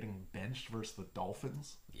 Getting benched versus the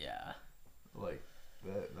Dolphins. Yeah. Like,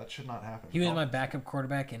 that should not happen. He was my backup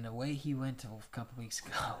quarterback, and the way he went a couple weeks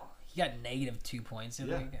ago, he got -2 points.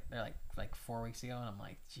 They're like 4 weeks ago, and I'm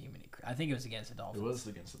like, gee, I think it was against the Dolphins. It was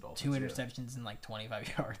against the Dolphins. 2 interceptions and like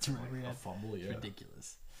 25 yards. A fumble, yeah.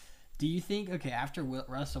 Ridiculous. Do you think, after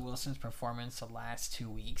Russell Wilson's performance the last 2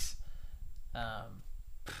 weeks, because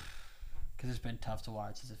it's been tough to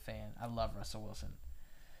watch as a fan. I love Russell Wilson.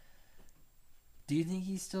 Do you think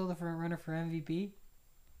he's still the front runner for MVP?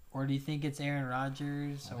 Or do you think it's Aaron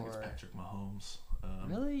Rodgers? I think it's Patrick Mahomes.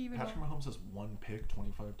 Really? Patrick Mahomes has 1 pick,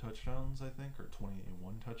 25 touchdowns, I think, or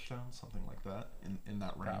 21 touchdowns, something like that, in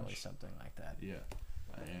that range. Probably something like that. Yeah.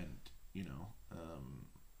 And,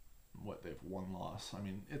 they've 1 loss. I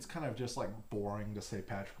mean, it's kind of just like boring to say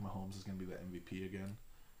Patrick Mahomes is going to be the MVP again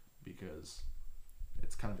because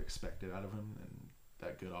it's kind of expected out of him and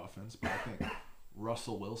that good offense. But I think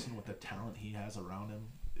Russell Wilson, with the talent he has around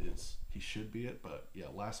him, he should be it. But yeah,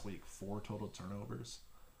 last week 4 total turnovers.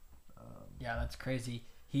 Yeah, that's crazy.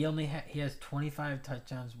 He only he has 25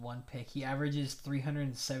 touchdowns, 1 pick. He averages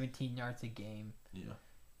 317 yards a game.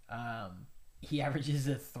 Yeah. He averages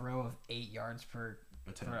a throw of 8 yards per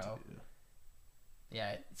throw.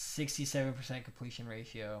 Yeah, 67% completion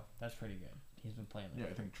ratio. That's pretty good. He's been playing. Yeah,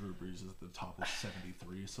 I think Drew Brees is at the top with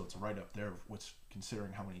 73, so it's right up there. What's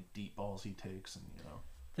considering how many deep balls he takes, and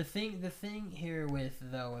The thing here with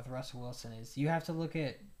Russell Wilson is you have to look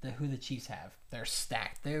at who the Chiefs have. They're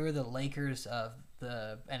stacked. They were the Lakers of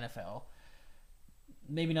the NFL.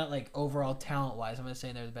 Maybe not like overall talent wise. I'm gonna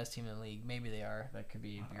say they're the best team in the league. Maybe they are. That could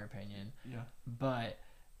be your opinion. Yeah. But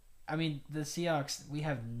I mean, the Seahawks, we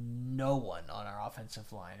have no one on our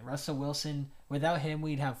offensive line. Russell Wilson, without him,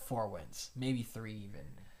 we'd have 4 wins, maybe 3 even.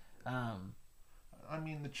 I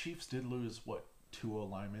mean, the Chiefs did lose 2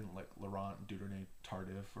 linemen, like Laurent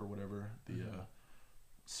Duvernay-Tardif or whatever, the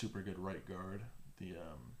super good right guard, the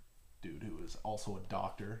dude who is also a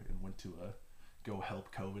doctor and went to go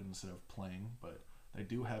help COVID instead of playing. But they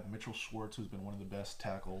do have Mitchell Schwartz, who's been one of the best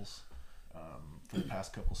tackles for the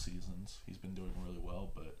past couple seasons. He's been doing really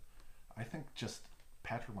well, but I think just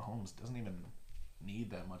Patrick Mahomes doesn't even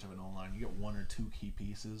need that much of an O-line. You get 1 or 2 key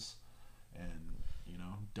pieces and,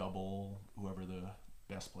 double whoever the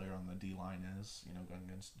best player on the D-line is, going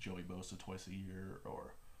against Joey Bosa twice a year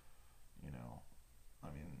or,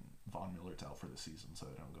 Von Miller's out for the season, so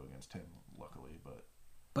they don't go against him, luckily.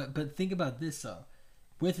 But think about this, though.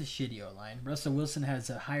 With a shitty O-line, Russell Wilson has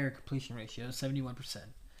a higher completion ratio,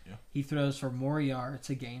 71%. Yeah. He throws for more yards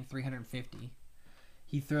a game, 350.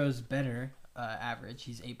 He throws better average.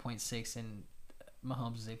 He's 8.6, and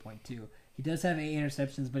Mahomes is 8.2. He does have 8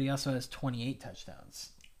 interceptions, but he also has 28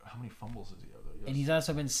 touchdowns. How many fumbles does he have, though? Yes. And he's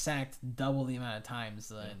also been sacked double the amount of times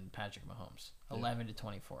than Patrick Mahomes, 11 to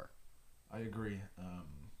 24. I agree.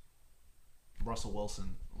 Russell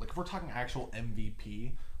Wilson, like if we're talking actual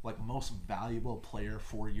MVP, like most valuable player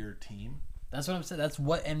for your team. That's what I'm saying. That's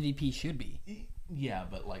what MVP should be. Yeah,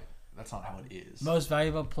 but like that's not how it is. Most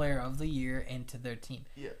valuable player of the year into their team.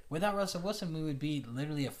 Yeah. Without Russell Wilson, we would be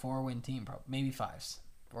literally a 4-win team, probably maybe 5s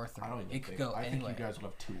or 3. I don't even It could think. go I anyway. think you guys would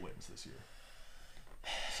have 2 wins this year.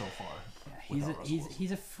 So far. He's without Russell Wilson.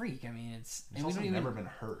 he's a freak. I mean, it's He's and we also don't even. never been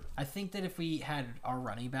hurt. I think that if we had our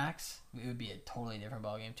running backs, it would be a totally different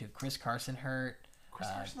ballgame too. Chris Carson hurt. Chris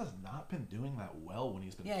Carson has not been doing that well when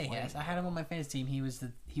he's been Yeah, playing. he has. I had him on my fantasy team. He was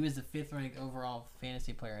the 5th ranked overall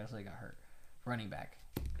fantasy player until he got hurt. Running back.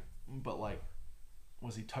 But like,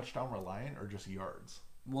 was he touchdown reliant or just yards?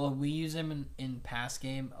 Well, we use him in pass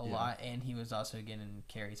game a Yeah. lot, and he was also getting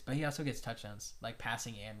carries. But he also gets touchdowns, like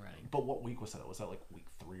passing and running. But what week was that? Was that like week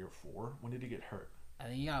 3 or 4? When did he get hurt? I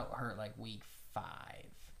think he got hurt like week 5.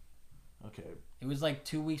 Okay, It was like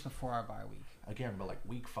 2 weeks before our bye week. again, but like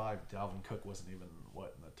week 5, Dalvin Cook wasn't even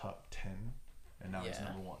in the top 10, and now he's Yeah.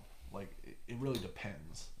 number 1. Like it really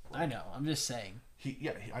depends. I know. I'm just saying. I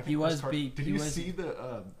think He was Chris Car- beat- Did he you was- see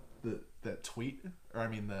that tweet, or I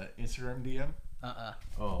mean the Instagram DM?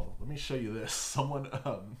 Oh, let me show you this. Someone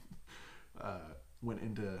went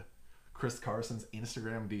into Chris Carson's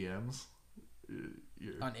Instagram DMs.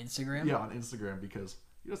 On Instagram? Yeah, on Instagram, because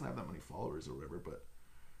he doesn't have that many followers or whatever, but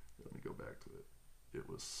let me go back to it. It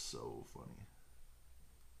was so funny.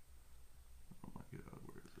 Oh my god,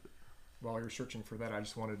 where is it? While you're searching for that, I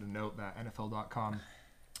just wanted to note that NFL.com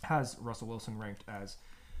has Russell Wilson ranked as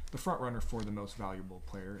the front runner for the most valuable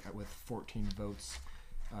player with 14 votes.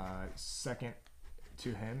 Second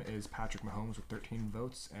to him is Patrick Mahomes with 13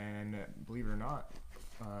 votes, and believe it or not,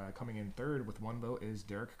 coming in third with 1 vote is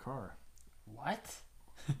Derek Carr. What?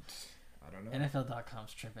 I don't know.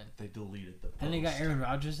 NFL.com's tripping. They deleted the post. And they got Aaron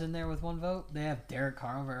Rodgers in there with 1 vote. They have Derek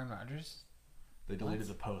Carr over Aaron Rodgers. They deleted What?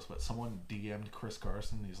 the post, but someone DM'd Chris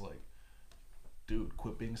Carson. He's like, dude,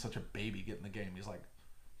 quit being such a baby. Get in the game. He's like,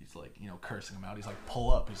 cursing him out. He's like,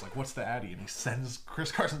 pull up. He's like, what's the addy? And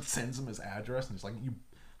Chris Carson sends him his address, and he's like,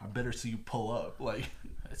 I better see you pull up. Like,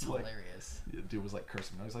 It's like, hilarious. the dude was like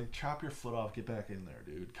cursing him out. He's like, chop your foot off. Get back in there,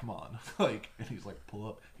 dude. Come on. Like, and he's like, pull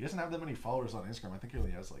up. He doesn't have that many followers on Instagram. I think he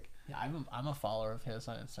only has like, Yeah, I'm a follower of his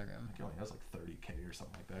on Instagram. he only has like 30K or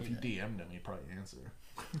something like that. If Yeah. you DM'd him, he'd probably answer.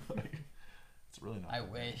 Like, it's really not. I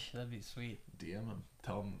that bad. wish. That'd be sweet. DM him.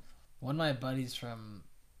 Tell him. One of my buddies from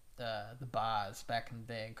the Boz back in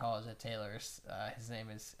the day in college at Taylor's, his name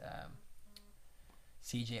is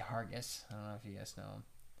CJ Hargis. I don't know if you guys know him.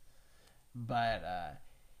 But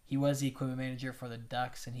he was the equipment manager for the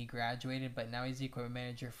Ducks, and he graduated, but now he's the equipment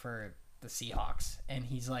manager for the Seahawks. And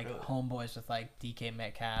he's like Really? homeboys with like DK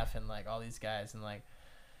Metcalf and like all these guys, and like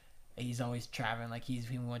he's always traveling. Like he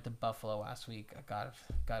went to Buffalo last week. God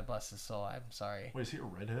bless his soul. I'm sorry. Wait, is he a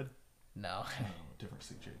redhead? No. No, different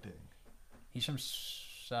CJ. Dang. He's from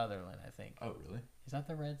Sutherland, I think. Oh, really? Is that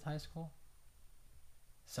the Reds high school?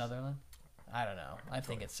 Sutherland? I don't know. I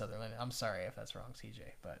think it's Sutherland. I'm sorry if that's wrong, CJ,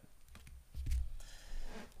 but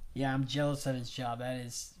yeah, I'm jealous of his job. That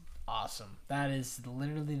is awesome. That is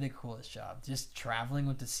literally the coolest job. Just traveling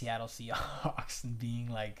with the Seattle Seahawks and being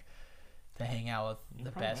like to hang out with You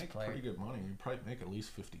the probably best make player. pretty good money. You probably make at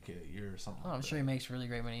least 50K a year or something. Oh, like I'm that. sure he makes really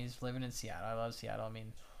great money. He's living in Seattle. I love Seattle. I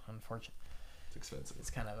mean, unfortunately, It's expensive. it's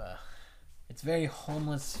kind of it's very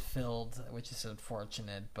homeless filled, which is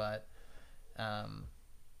unfortunate, but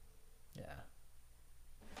yeah.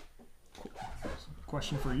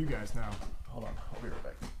 Question for you guys now. Hold on, I'll be right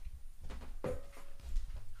back.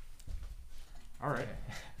 All right.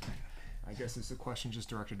 Okay. I guess this is a question just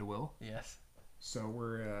directed to Will. Yes. So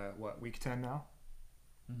we're week 10 now.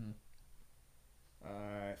 Mm-hmm.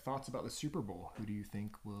 Thoughts about the Super Bowl? Who do you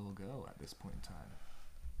think will go at this point in time?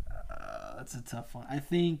 That's a tough one. I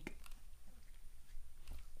think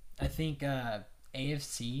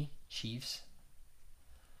AFC Chiefs.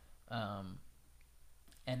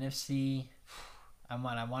 NFC. I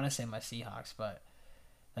want to say my Seahawks, but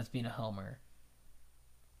that's being a homer.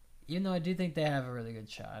 Even though I do think they have a really good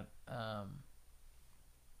shot.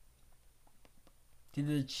 Do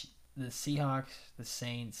the Seahawks, the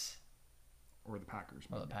Saints, Or the Packers?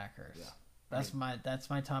 or the maybe. Packers? Yeah. That's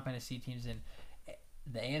my top NFC teams in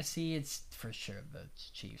the AFC. It's for sure the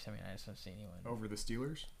Chiefs. I mean, I just don't see anyone. Over the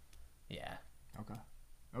Steelers? Yeah,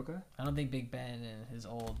 Okay. I don't think Big Ben and his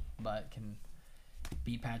old butt can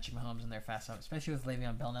beat Patrick Mahomes in their fast time, especially with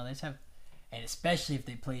Le'Veon Bell. Now they just have, and especially if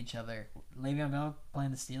they play each other. Le'Veon Bell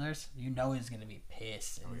playing the Steelers, you know he's going to be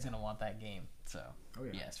pissed and he's going to want that game. So Oh,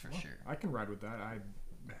 yeah. yes, for Well, sure. I can ride with that. I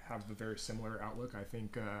have a very similar outlook. I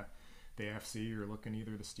think the AFC, you're looking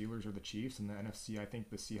either the Steelers or the Chiefs, and the NFC, I think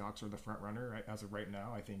the Seahawks are the front runner as of right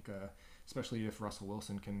now. I think especially if Russell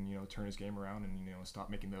Wilson can, turn his game around and, stop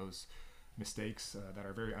making those mistakes that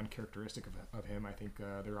are very uncharacteristic of him. I think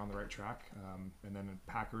they're on the right track. And then the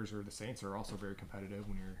Packers or the Saints are also very competitive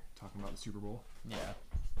when you're talking about the Super Bowl. Yeah.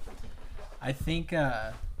 I think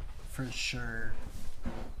for sure,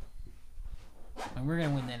 and we're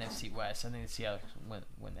gonna win the NFC West. I think the Seahawks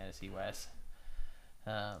win the NFC West.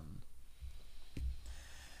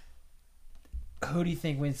 Who do you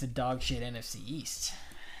think wins the dog shit NFC East?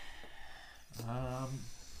 I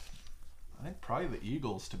think probably the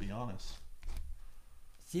Eagles, to be honest.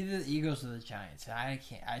 It's either the Eagles or the Giants. I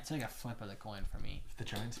can't. It's like a flip of the coin for me. If the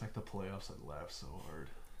Giants make the playoffs, I'd laugh so hard.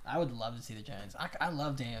 I would love to see the Giants. I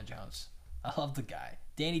love Daniel Jones. I love the guy.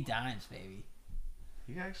 Danny Dimes, baby.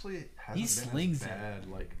 He actually He hasn't been slings as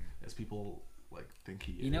it. bad as people think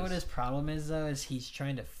he is. You know what his problem is though? Is he's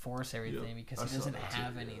trying to force everything because I he saw doesn't that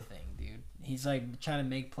have too, yeah. anything, dude. He's like trying to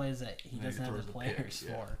make plays that he And doesn't he have the throws the players picks,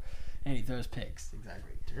 yeah. for, and he throws picks.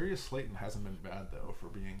 Exactly. Darius Slayton hasn't been bad though for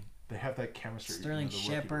being. They have that chemistry. Sterling the rookie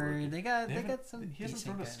to Shepard. rookie. They got haven't- some. He hasn't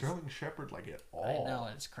decent thrown to guys. Sterling Shepard like at all. I know,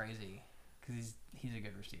 and it's crazy because he's a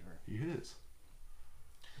good receiver. He is.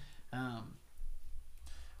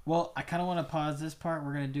 Well, I kind of want to pause this part.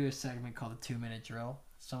 We're gonna do a segment called the 2-minute drill.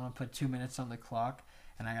 So I'm gonna put 2 minutes on the clock,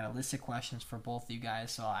 and I got a list of questions for both of you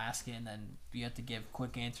guys. So I'll ask it, and then you have to give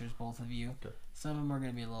quick answers, both of you. Okay. Some of them are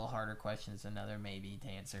gonna be a little harder questions than other maybe to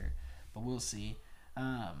answer, but we'll see.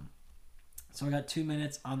 So I got 2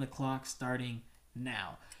 minutes on the clock starting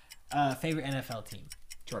now. Favorite NFL team?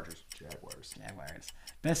 Chargers. Jaguars. Jaguars.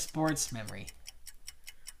 Best sports memory?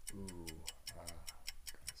 Ooh, gotta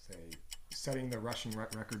say setting the rushing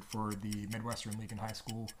record for the Midwestern League in high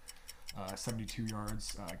school, 72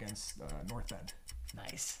 yards against North End.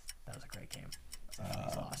 Nice. That was a great game.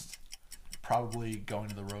 He's lost. Probably going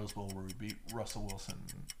to the Rose Bowl where we beat Russell Wilson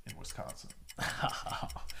in Wisconsin.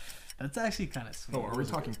 That's actually kind of sweet. Oh, are we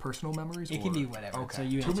talking personal memories? It can be whatever. Okay. So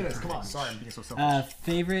you 2 answer minutes. first. Come on. Sorry, I'm being so selfish.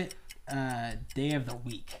 Favorite day of the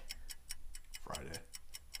week? Friday.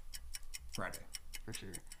 Friday. For sure.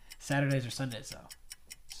 Saturdays or Sundays, though?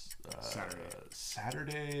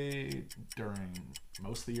 Saturday during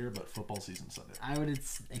most of the year, but football season Sunday. I would.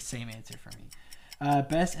 It's the same answer for me.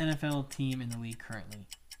 Best NFL team in the league currently?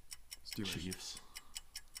 Steelers. Chiefs.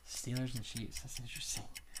 Steelers and Chiefs. That's interesting.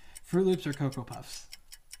 Fruit Loops or Cocoa Puffs?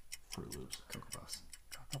 Fruit Loops. Cocoa Puffs.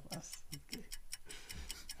 Cocoa Puffs.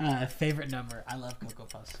 Favorite number? I love Cocoa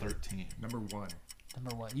Puffs. 13. Number 1.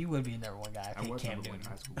 Number one. You would be number one guy. I was Cam number 1 in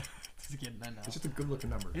Newton. high school. Just kidding. I know. It's just a good looking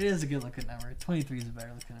number. It is a good looking number. 23 is a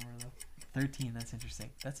better looking number though. 13. That's interesting.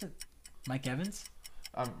 That's it. Mike Evans.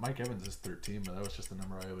 Mike Evans is 13, but that was just the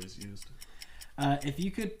number I always used. If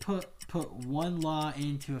you could put one law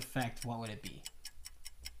into effect, what would it be?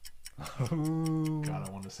 God, I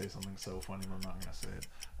wanted to say something so funny, but I'm not gonna say it.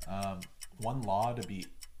 One law to be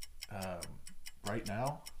right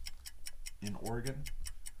now in Oregon,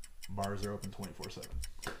 bars are open 24/7.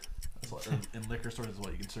 That's like, in liquor stores is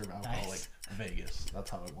what you can serve alcohol Nice. like Vegas. That's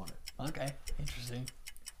how I want it. Okay, interesting.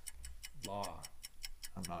 Law.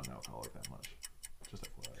 I'm not an alcoholic that much. Just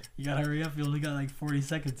FYI. You gotta hurry up. You only got like 40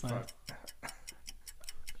 seconds left.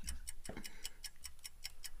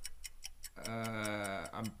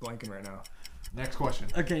 I'm blanking right now. Next question.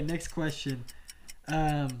 Okay, next question.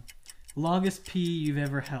 Longest pee you've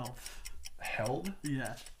ever held? Held?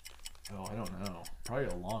 Yeah. Oh, I don't know. Probably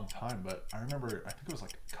a long time, but I remember, I think it was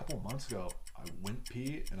like a couple months ago, I went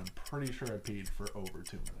pee, and I'm pretty sure I peed for over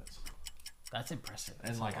 2 minutes. That's impressive.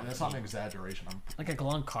 And like, that's not an exaggeration. I'm Like a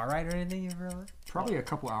long car ride or anything you've ever had? Probably a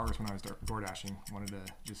couple hours when I was door dashing. Wanted to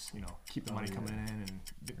just, keep the money coming in and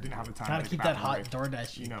didn't have the time Gotta to keep get that back hot on the break.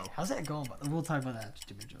 DoorDash. You know. How's that going? We'll talk about that.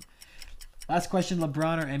 Stupid joke. Last question: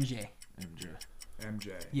 LeBron or MJ? MJ.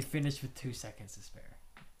 MJ. You finished with 2 seconds to spare.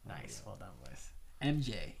 Nice. Well done, boys.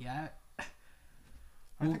 MJ. Yeah.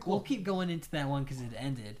 We'll keep going into that one because it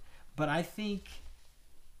ended. But I think,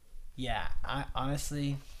 yeah, I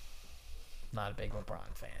honestly, not a big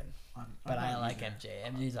LeBron fan. But I like MJ.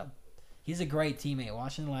 He's a great teammate.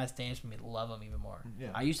 Watching The Last Dance made me love him even more.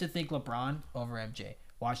 Yeah. I used to think LeBron over MJ.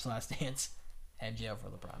 Watch The Last Dance, MJ over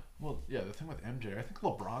LeBron. Well, yeah, the thing with MJ, I think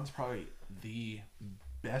LeBron's probably the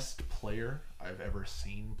best player I've ever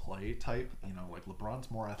seen play type. Like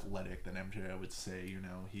LeBron's more athletic than MJ, I would say.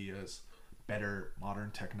 He has better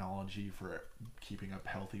modern technology for keeping up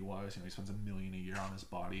healthy wise. He spends $1 million a year on his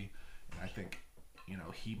body. And I think,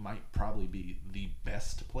 he might probably be the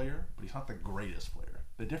best player, but he's not the greatest player.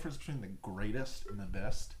 The difference between the greatest and the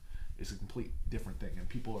best is a complete different thing. And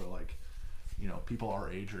people are like, people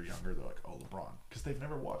our age or younger, they're like, oh, LeBron. Because they've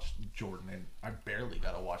never watched Jordan. And I barely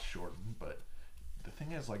got to watch Jordan, but the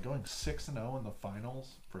thing is, like, going 6-0 in the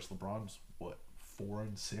finals versus LeBron's what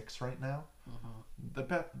 4-6 right now.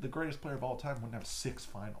 The greatest player of all time wouldn't have 6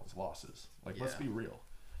 finals losses. Like, let's Yeah. be real.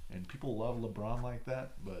 And people love LeBron like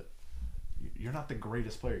that, but you're not the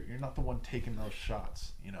greatest player. You're not the one taking those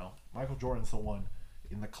shots. You know, Michael Jordan's the one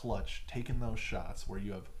in the clutch taking those shots where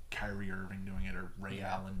you have Kyrie Irving doing it or Ray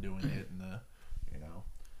Allen doing it, and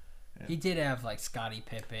He did have like Scottie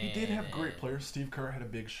Pippen. he did have great players. Steve Kerr had a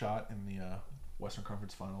big shot in the Western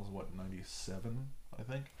Conference Finals. What, 97, I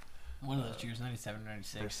think. One of those years, 97,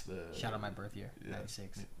 96. Versus the- Shout out my birth year, Yeah,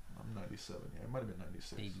 96. I'm 97. Yeah, it might have been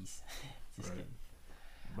 96. Babies. Just Right. kidding.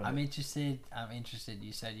 But I'm interested.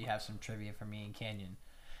 You said you have some trivia for me and Canyon.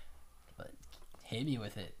 But hit me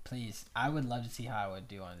with it, please. I would love to see how I would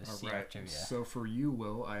do on this All Seahawks right. trivia. So for you,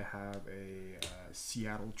 Will, I have a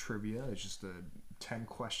Seattle trivia. It's just 10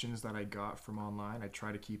 questions that I got from online. I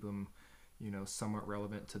try to keep them, somewhat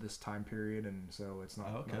relevant to this time period, and so it's not,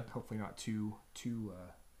 hopefully not too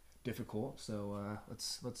difficult. So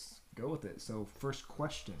let's go with it. So first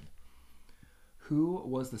question: who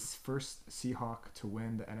was the first Seahawk to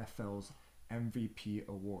win the NFL's MVP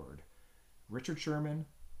award? Richard Sherman,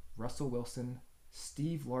 Russell Wilson,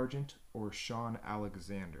 Steve Largent, or Sean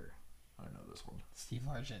Alexander? I know this one. Steve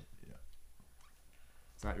Largent.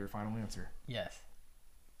 Is that your final answer? Yes.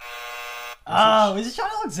 Oh, is it Sean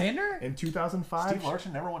Alexander? In 2005, Steve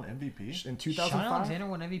Largent never won MVP. in Sean 2005, Alexander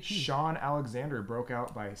won MVP. Sean Alexander broke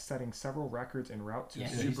out by setting several records en route to Yeah, a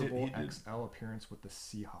he Super Bowl did. XL appearance with the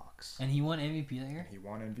Seahawks. And he won MVP that year? He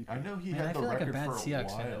won MVP. I know he Man, I had the feel like a record bad for a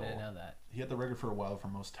Seahawks fan. I didn't while. know that. He had the record for a while for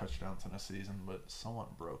most touchdowns in a season, but someone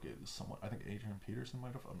broke it. I think Adrian Peterson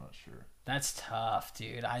might have. I'm not sure. That's tough,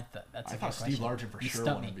 dude. That's a I thought good Steve question. Largent for You sure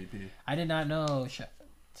stumped won me. MVP. I did not know Sean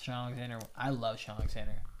Alexander. I love Sean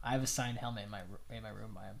Alexander. I have a signed helmet in my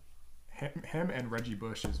room by him. Him and Reggie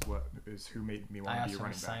Bush is who made me want I to be also a have a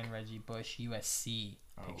running signed back. Reggie Bush USC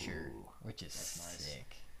picture, Oh, which is that's nice.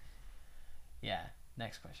 sick. Yeah.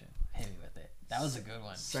 Next question. Hit me with it. That was a good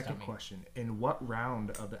one. Second Stummy. question: in what round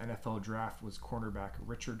of the NFL draft was cornerback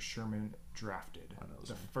Richard Sherman drafted? I know this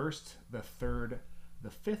The one. first, the third, the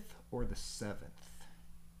fifth, or the seventh?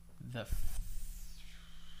 The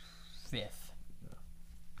fifth.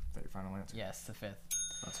 Is that your final answer? Yes, the fifth.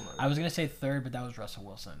 That's what I was gonna say third, but that was Russell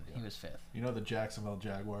Wilson. He was fifth. You know, the Jacksonville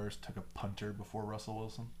Jaguars took a punter before Russell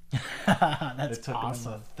Wilson. That's They took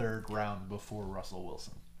awesome. him in the third round before Russell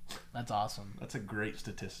Wilson. That's awesome. That's a great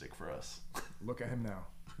statistic for us. Look at him now.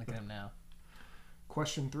 Look at him now.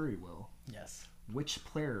 Question 3, Will. Yes. Which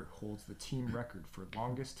player holds the team record for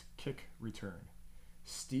longest kick return?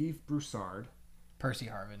 Steve Broussard, Percy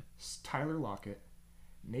Harvin. Tyler Lockett,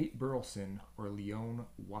 Nate Burleson, or Leon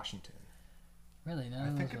Washington? Really? No. I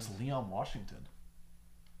think it's Leon Washington.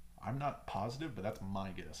 I'm not positive, but that's my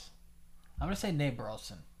guess. I'm gonna say Nate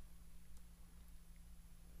Burleson.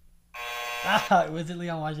 Was it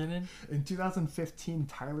Leon Washington? In 2015,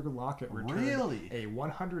 Tyler Lockett returned Really? a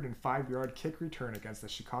 105-yard kick return against the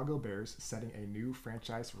Chicago Bears, setting a new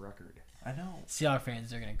franchise record. I know. Seahawks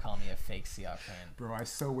fans are gonna call me a fake Seahawks fan. Bro, I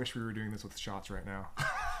so wish we were doing this with shots right now.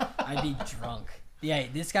 I'd be drunk. Yeah,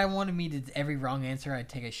 this guy wanted me to every wrong answer I'd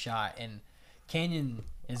take a shot, and Canyon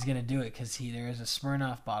is gonna do it because there is a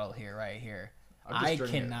Smirnoff bottle here, right here. I'm just I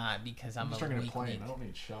drinking it. cannot because I'm I'm just a drinking weak it plain. link. I don't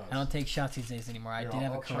need shots. I don't take shots these days anymore. I Here, did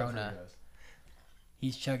have a I'll chug for you Corona. guys.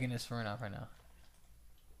 He's chugging his Smirnoff right now.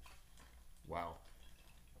 Wow.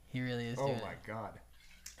 He really is Oh doing my it. god.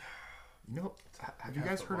 You know, have you Half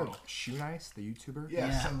guys the heard of bottle. Shoe Nice, the YouTuber?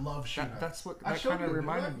 Yes, Yeah. I love shoe. That's what I that showed kind you, of didn't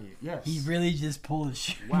I? reminded me. Yes. He really just pulled a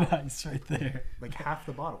shoe Wow. nice right there. like half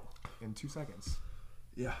the bottle in 2 seconds.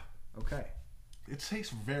 Yeah. Okay. It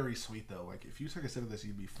tastes very sweet though. Like if you took a sip of this,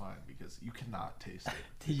 you'd be fine because you cannot taste it.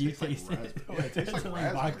 Did you tastes like taste it? raspberry. Yeah, it tastes like Tastes like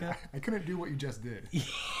raspberry. vodka? I couldn't do what you just did.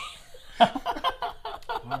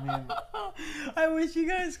 I mean, I wish you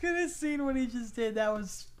guys could have seen what he just did. That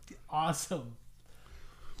was awesome.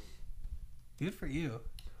 Good for you.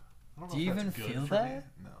 I don't know Do you if that's even good feel for me. that?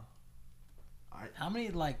 No. How many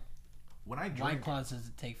When I White drink Claws does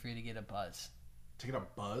it take for you to get a buzz? to get a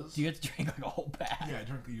buzz. Do you have to drink like a whole pack? Yeah, I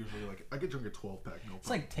drink usually I could drink a 12 pack. No problem. It's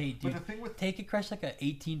like Tate, But dude. the thing with Tate could crush like an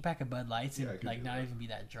 18 pack of Bud Lights and Yeah, I could like do not that. even be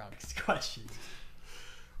that drunk. It's question.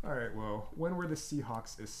 All right, well, when were the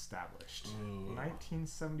Seahawks established? Ooh.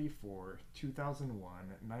 1974, 2001,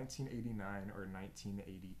 1989, or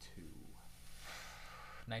 1982?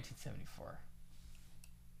 1974.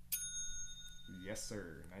 Yes,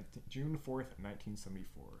 sir. June 4th,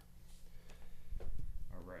 1974.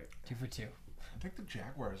 All right. 2 for 2. I think the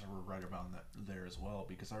Jaguars were right around there as well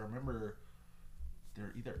because I remember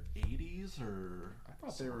they're either 80s or I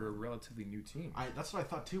thought they were a relatively new team. That's what I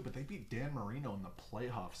thought too, but they beat Dan Marino in the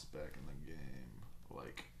playoffs back in the game.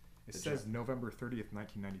 Like It says November 30th,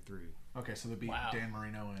 1993. okay, so they beat Wow. Dan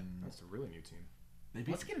Marino and That's a really new team. they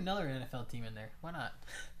beat Let's get another NFL team in there. Why not?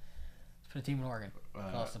 Let's put a team in Oregon.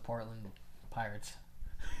 Call us the Portland Pirates.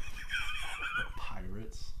 the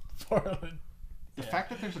Pirates. Portland. The fact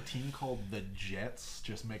that there's a team called the Jets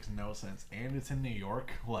just makes no sense, and it's in New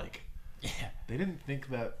York. Like Yeah. they didn't think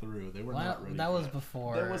that through. They were Well, not ready. that for was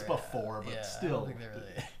before. That was before, but yeah, still. I don't think they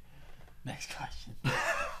really. Next question.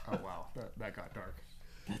 Oh, wow. That got dark.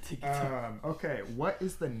 Take it to- Okay, what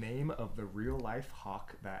is the name of the real-life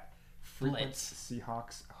hawk that frequents Blitz.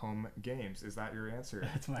 Seahawks home games? Is that your answer?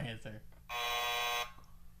 That's my answer.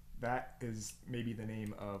 That is maybe the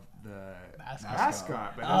name of the Mascot.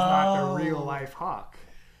 mascot, but that's not Oh. the real-life hawk.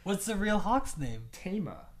 What's the real Hawk's name?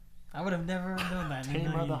 Tama. I would have never known that. in a Tama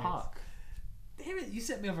million the years. hawk. Damn it! You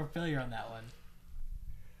set me up for failure on that one.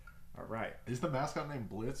 All right. Is the mascot named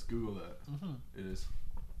Blitz? Google that. Mm-hmm. It is.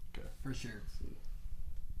 Okay. For sure.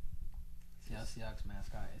 Seattle Seahawks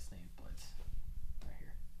mascot is named Blitz. Right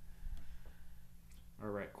here. All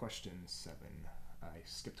right, question 7. I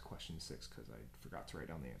skipped question 6 because I forgot to write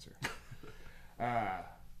down the answer.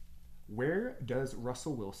 Where does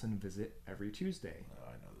Russell Wilson visit every Tuesday? Oh,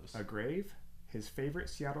 I know this. A grave, his favorite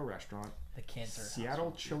Seattle restaurant, The cancer. Seattle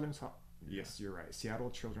hospital. Children's Yes, you're right.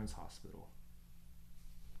 Seattle Children's Hospital.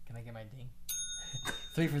 Can I get my ding?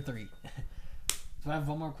 3 for 3. Do I have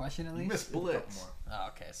one more question at You least? missed Blitz. Oh,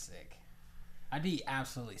 okay, sick. I'd be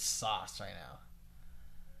absolutely sauced right now.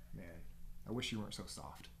 Man, I wish you weren't so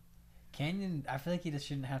soft. Canyon, I feel like he just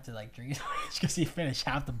shouldn't have to like drink as much because he finished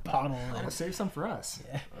half the bottle. I'm gonna save some for us.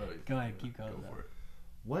 Yeah. Oh, Go ahead, keep going. Go though. for it.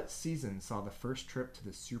 What season saw the first trip to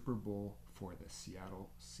the Super Bowl for the Seattle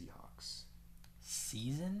Seahawks?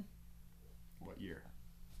 Season? What year?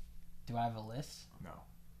 Do I have a list? No.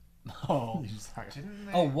 Oh. You just have- Didn't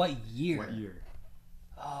they? Oh, what year? What year?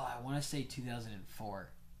 Oh, I want to say 2004.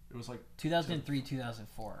 It was like 2003,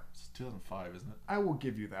 2004. it's 2005, isn't it? I will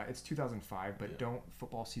give you that. It's 2005, but Yeah. don't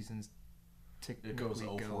football seasons technically goes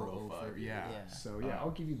go 04, over? 05, Yeah. yeah. So yeah,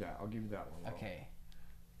 I'll give you that. I'll give you that one. Will. Okay.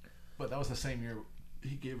 But that was the same year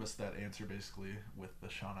he gave us that answer basically with the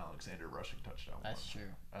Sean Alexander rushing touchdown. That's true.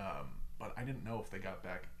 But I didn't know if they got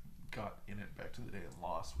in it back to the day and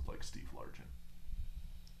lost with like Steve Largent.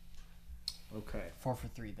 Okay. 4 for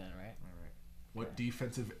 3 then, right? All right. What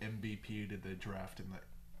defensive MVP did they draft in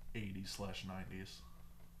the 80s/90s?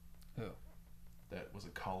 Who? That was a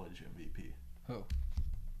college MVP. Who?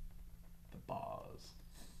 The Boz.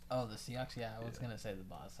 Oh, the Seahawks? Yeah, I was Yeah. going to say the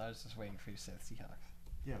boss. I was just waiting for you to say the Seahawks.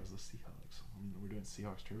 Yeah, it was the Seahawks. I mean, we're doing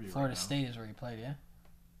Seahawks trivia. Florida right now. State is where he played, yeah?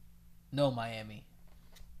 No, Miami.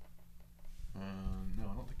 No,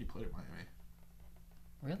 I don't think he played at Miami.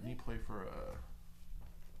 Didn't he Really? play for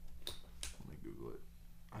let me Google it.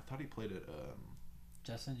 I thought he played at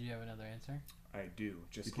Justin, do you have another answer? I do.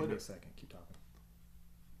 Just You give me played a it- second. Keep talking.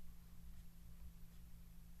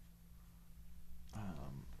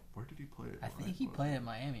 where did he play at? I think he played at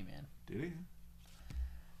Miami, man. Did he?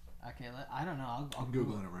 Okay, I don't know. I'll I'm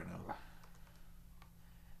Googling it right now.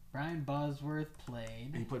 Brian Bosworth He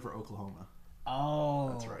played. played for Oklahoma. Oh.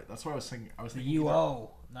 That's right. That's what I was thinking. I was The thinking UO,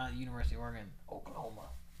 not University of Oregon. Oklahoma.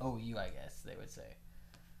 OU, I guess they would say.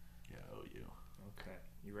 Yeah, OU. Okay.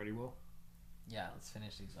 You ready, Will? Yeah, let's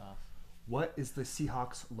finish these off. What is the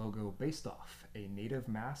Seahawks logo based off? A native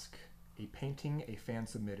mask, a painting a fan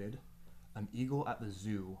submitted, an eagle at the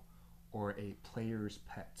zoo, or a player's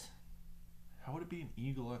pet? How would it be an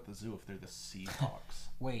eagle at the zoo if they're the Seahawks?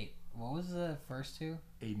 Wait, what was the first two?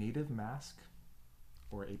 A native mask,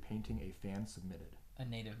 or a painting a fan submitted? A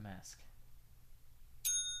native mask.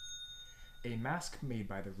 A mask made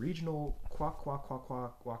by the regional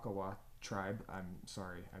Kwakwa tribe. I'm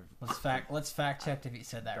sorry. Let's fact check if he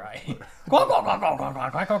said that right. Quack, quack, quack, quack,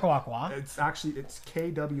 quack, quack, quack, quack, quack. It's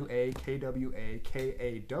KWA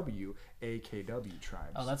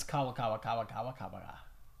tribes. Oh, that's Kawa Kawa Kawa Kawa Kawa.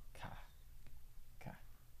 I'm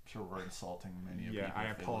sure we're insulting many of yeah. people. I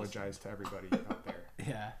if they apologize to everybody out there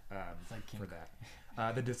Yeah. It's like Kim. for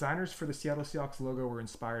that. The designers for the Seattle Seahawks logo were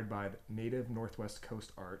inspired by native Northwest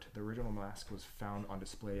Coast art. The original mask was found on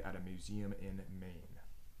display at a museum in Maine.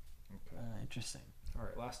 Okay. Interesting. All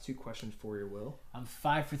right. Last two questions for you, Will. I'm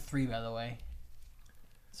 5 for 3, by the way.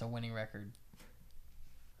 It's a winning record.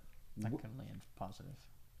 That Wh- can land positive.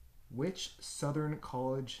 Which Southern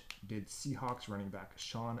college did Seahawks running back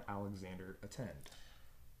Sean Alexander attend?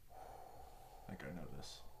 I think I know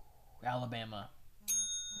this. Alabama.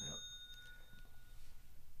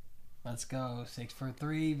 Let's go. 6 for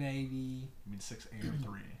 3, baby. I mean 6 and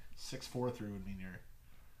 3. 6 4 3 would mean you're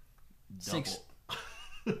double. 6.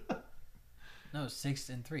 No, 6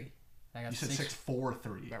 and 3. I got You said 6 4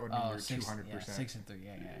 3. That would mean you're 6, 200%. Yeah, 6 and 3.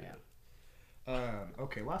 Yeah.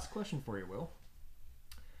 Okay, last question for you, Will.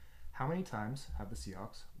 How many times have the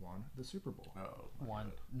Seahawks won the Super Bowl? Oh,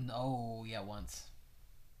 One. No, yeah, once.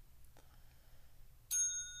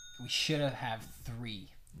 We should have had 3.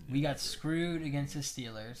 We got screwed against the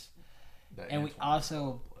Steelers, That and we Antoine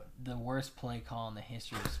also play. the worst play call in the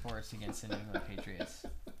history of sports against the New England Patriots.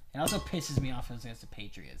 It also pisses me off it was against the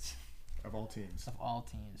Patriots Of all teams. of all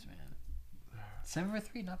teams, man. 7 for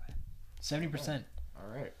 3, not bad. 70%. All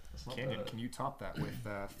right. That's not Canyon, bad. can you top that with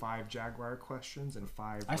 5 Jaguar questions and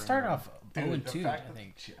 5... I started random- off 0 and the 2, fact I that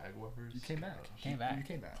think. Jaguars. You came back. Came back. You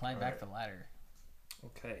came back. Climbed All back right. the ladder.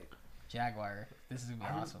 Okay. Jaguar. This is gonna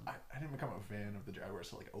be awesome. I didn't become a fan of the Jaguars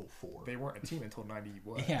till like 04. They weren't a team until 90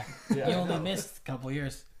 what? Yeah. Yeah, You I only know. missed a couple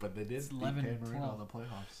years. But they did It's beat 11, Dan Marino 12. in the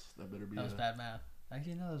playoffs. That better be That was a- bad math.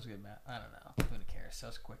 Actually, no, that was good math. I don't know. Who cares? That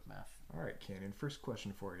was quick math. All right, Cannon. First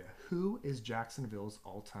question for you. Who is Jacksonville's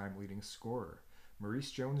all-time leading scorer?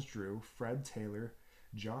 Maurice Jones-Drew, Fred Taylor,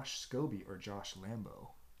 Josh Scobie, or Josh Lambo?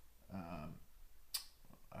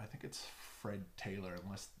 I think it's Fred Taylor,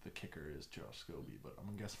 unless the kicker is Josh Scobie, but I'm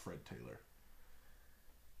gonna guess Fred Taylor.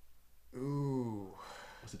 Ooh,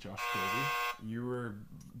 Was it Josh Scobie? you were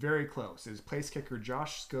very close. His place kicker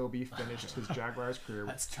Josh Scobie finished his Jaguars career with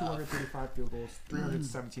That's tough. 235 field goals,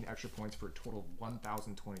 317 extra points for a total of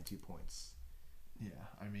 1,022 points. Yeah,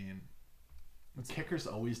 I mean, kickers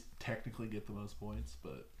always technically get the most points,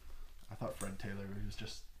 but I thought Fred Taylor, who was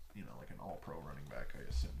just, you know, like an all-pro running back, I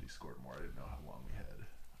assumed he scored more. I didn't know how long we had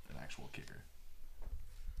an actual kicker.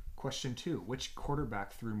 Question 2. Which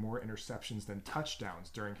quarterback threw more interceptions than touchdowns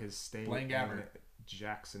during his stay Blaine in Gabbert.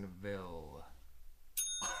 Jacksonville?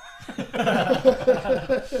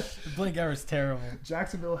 Blake Everett's terrible.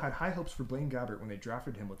 Jacksonville had high hopes for Blaine Gabbert when they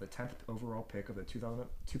drafted him with the 10th overall pick of the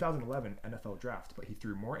 2011 NFL draft, but he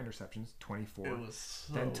threw more interceptions, 24, It was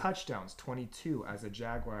so... than touchdowns, 22, as a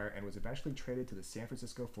Jaguar, and was eventually traded to the San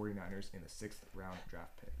Francisco 49ers in the 6th round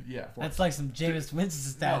draft pick. Yeah. That's like some Jameis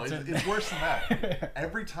Winston No, stats. it's worse than that.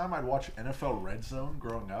 Every time I'd watch NFL Red Zone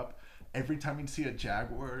growing up, every time you'd see a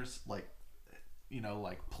Jaguars, like, you know,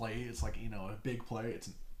 like play, it's like, you know, a big play, it's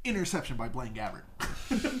an interception by Blaine Gabbert.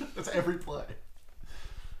 That's every play.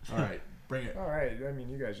 All right, bring it. All right, I mean,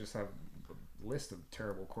 you guys just have a list of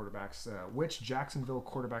terrible quarterbacks. Which Jacksonville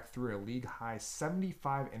quarterback threw a league-high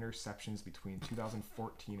 75 interceptions between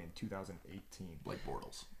 2014 and 2018? Like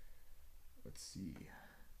Bortles. Let's see.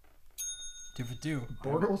 2 for 2.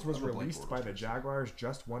 Bortles was I'm a Blake released Bortles by the person. Jaguars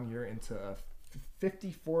just 1 year into a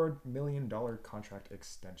 $54 million contract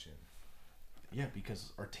extension. Yeah,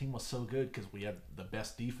 because our team was so good because we had the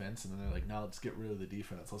best defense, and then they're like, "No, let's get rid of the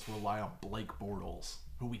defense. Let's rely on Blake Bortles,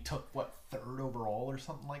 who we took what 3rd overall or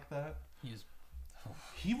something like that." He was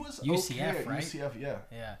He was UCF, okay at right? UCF, yeah.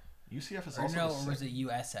 Yeah. UCF is Or also no, the or was second- it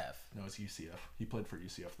USF? No, it's UCF. He played for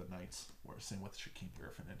UCF the Knights, where same with Shaquem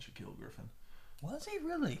Griffin and Shaquille Griffin. Was he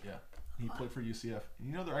really? Yeah, he played for UCF. And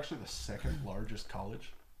you know they're actually the second largest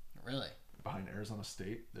college Really? behind Arizona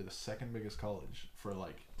State. They're the second biggest college for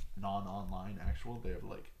like non-online actual. They have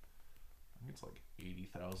like, I think it's like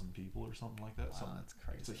 80,000 people or something like that. Wow, Something- that's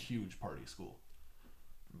crazy. It's a huge party school,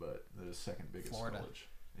 but they're the second biggest Florida. college.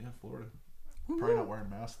 Yeah, Florida. Probably not wearing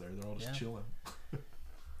masks there. They're all just Yeah. chilling.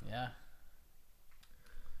 Yeah.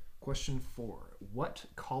 Question 4. What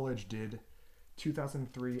college did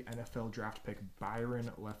 2003 NFL draft pick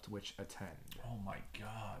Byron Leftwich attend? Oh my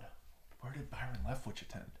God, where did Byron Leftwich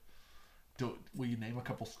attend? Will you name a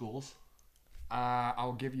couple schools?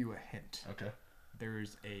 I'll give you a hint. Okay.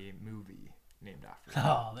 There's a movie named after it.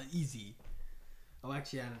 Oh, the easy. Oh,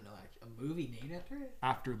 actually, I don't know. Like, a movie named after it?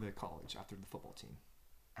 After the college, after the football team.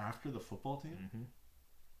 After the football team? Mm-hmm.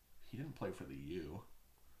 He didn't play for the U.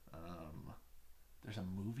 There's a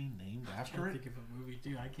movie named I after can't it. think of a movie,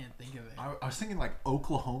 dude. I can't think of it. I was thinking like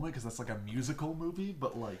Oklahoma because that's like a musical movie,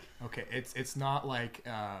 but like Okay, it's not like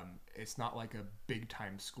a big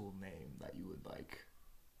time school name that you would like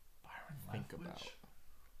Byron think Leftwich? about.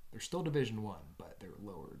 They're still Division 1, but they're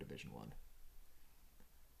lower Division 1.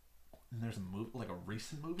 And there's a movie, like a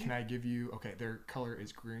recent movie. Can I give you? Okay, their color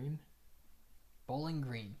is green. Bowling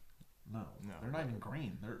Green. No, No. they're not even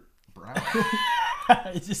green. They're brown.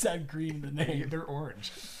 It just had green in the name. They're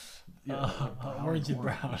orange. like brown, Orange and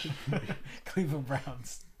brown. Cleveland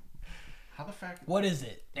Browns. How the fact? What is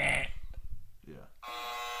it? Yeah.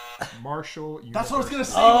 Marshall. That's what I was gonna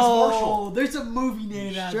University. say. It was Marshall. Oh, there's a movie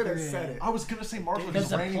named You after should have it. said it. I was gonna say Marshall Because because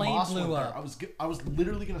the Randy plane Moss blew went there. up. I was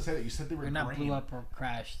literally gonna say that. You said they were Or not green. blew up or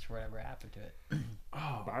crashed or whatever happened to it.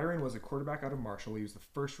 Oh, Byron was a quarterback out of Marshall. He was the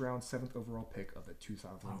first round, 7th overall pick of the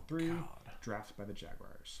 2003 God. draft by the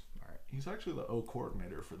Jaguars. All right. he's actually the O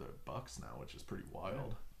coordinator for the Bucks now, which is pretty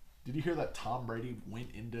wild. Did you hear that Tom Brady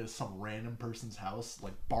went into some random person's house,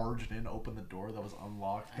 like barged in, opened the door that was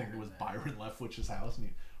unlocked, thinking it was Byron Leftwich's house, and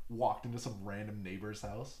he walked into some random neighbor's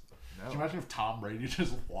house? No. Can you imagine if Tom Brady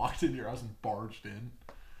just walked into your house and barged in?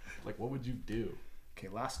 Like, what would you do? Okay,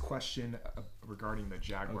 last question regarding the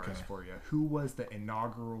Jaguars Okay. for you. Who was the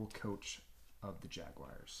inaugural coach of the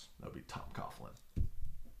Jaguars? That would be Tom Coughlin.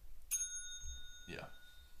 Yeah.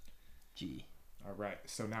 Gee. All right,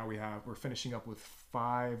 so now we're finishing up with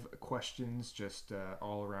 5 questions, just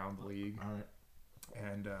all around the league, All right.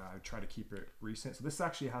 and I try to keep it recent. So this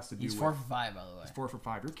actually has to do He's with 4 for 5, by the way. 4 for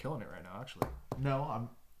 5. You're killing it right now, actually. No,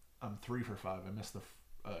 I'm 3 for 5. I missed the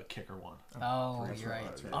kicker one. Oh, That's you're right, right.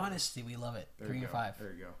 that's right. Honesty, we love it. There 3 you or go. 5.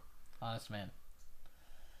 There you go. Honest man.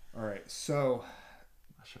 All right, so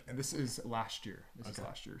I should- and this is last year. This is Okay.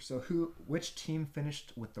 last year. So which team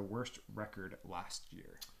finished with the worst record last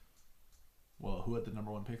year? Well, who had the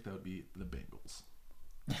number 1 pick? That would be the Bengals.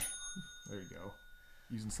 There you go.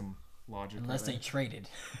 Using some logic. Unless there. they traded.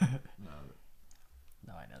 No,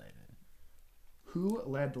 No, I know they didn't. Who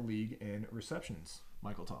led the league in receptions?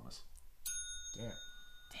 Michael Thomas. Damn.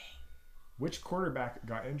 Which quarterback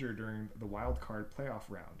got injured during the wild card playoff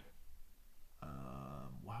round?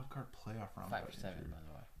 Wild card playoff round. 5 got or 7, injured. by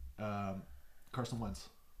the way. Carson Wentz.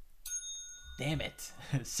 Damn it.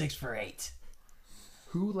 6 for 8.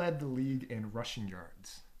 Who led the league in rushing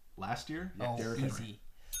yards? Last year? Oh, Derrick easy. Henry.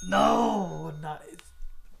 No, not.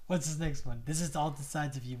 What's this next one? This is all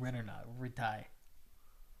decides if you win or not. We tie.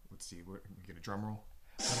 Let's see. We get a drum roll.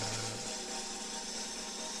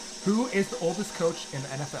 Who is the oldest coach in the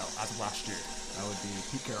NFL as of last year? That would be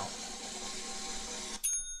Pete Carroll.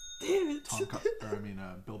 Damn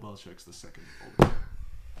it. Bill Belichick's the second oldest.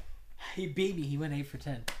 He beat me. He went 8 for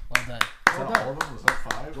 10. Well done. Is that all of them? Was that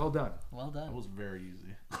 5? Well done. Well That done. was very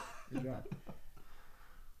easy. Good job.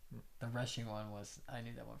 The rushing one was. I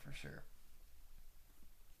knew that one for sure.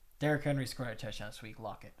 Derrick Henry scored a touchdown this week.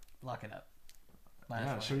 Lock it. Lock it up. Yeah,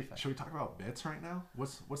 Minus should 185. we talk about bets right now?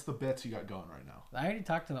 What's the bets you got going right now? I already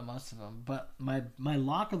talked about most of them, but my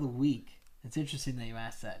lock of the week. It's interesting that you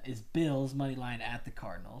asked that. Is Bills money line at the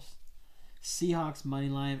Cardinals, Seahawks money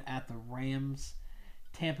line at the Rams,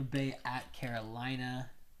 Tampa Bay at Carolina.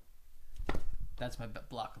 That's my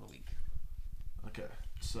block of the week. Okay,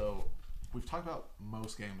 so we've talked about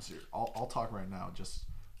most games here. I'll talk right now. Just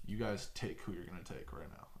you guys take who you're gonna take right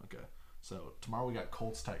now. Okay, so tomorrow we got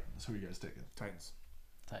Colts Titans. Who are you guys taking? Titans.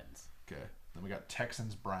 Titans, Okay, then we got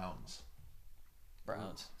Texans Browns.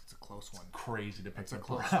 Browns. It's a close one. Crazy to pick That's a the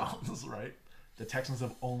close Browns, right? The Texans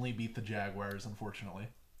have only beat the Jaguars, unfortunately.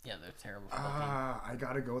 Yeah, they're terrible football team. I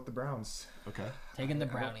gotta go with the Browns. Okay, Taking the I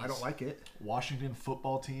don't- Brownies. I don't like it. Washington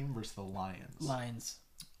football team versus the Lions. Lions.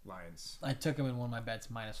 Lions. I took them in one of my bets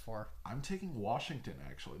 -4. I'm taking Washington,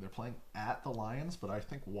 actually. They're playing at the Lions, but I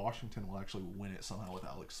think Washington will actually win it somehow with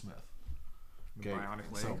Alex Smith. The bionic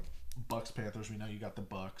leg. So Bucks Panthers, we know you got the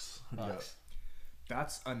Bucks. Who do you got? Bucks.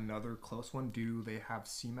 That's another close one. Do they have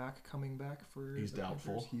C-Mac coming back for? He's the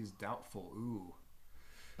doubtful. Panthers? He's doubtful. Ooh,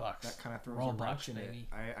 Bucks. that kind of throws Roll a Bucks, wrench in baby.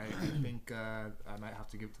 it. I think I might have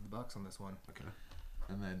to give it to the Bucks on this one. Okay.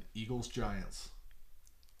 And then Eagles Giants.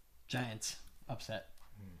 Giants. Upset.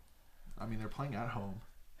 I mean, they're playing at home.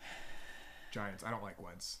 Giants. I don't like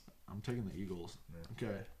Wentz. I'm taking the Eagles.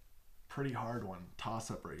 Okay. Pretty hard one.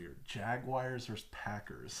 Toss up right here. Jaguars versus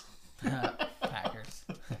Packers. Packers.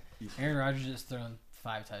 Aaron Rodgers just thrown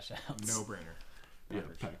 5 touchdowns. No brainer. Yeah,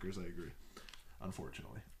 Packers, I agree.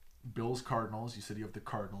 Unfortunately. Bills Cardinals. You said you have the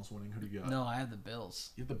Cardinals winning. Who do you got? No, I have the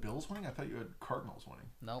Bills. You have the Bills winning? I thought you had Cardinals winning.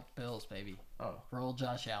 Nope, Bills, baby. Oh, Roll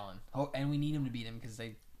Josh Allen. Oh, and we need him to beat him because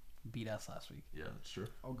they beat us last week. yeah, that's true.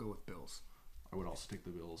 I'll go with Bills. I would also take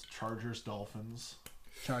the Bills. Chargers Dolphins.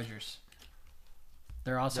 Chargers.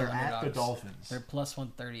 They're also They're underdogs. at the Dolphins. They're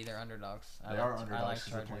 +130. They're underdogs. They are I underdogs like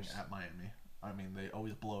because they're playing Chargers. at Miami. I mean, they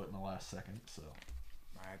always blow it in the last second. So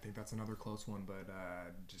I think that's another close one, but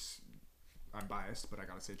I'm biased, but I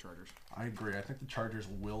gotta say Chargers. I agree. I think the Chargers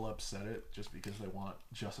will upset it just because they want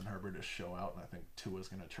Justin Herbert to show out, and I think Tua's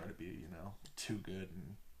going to try to be, too good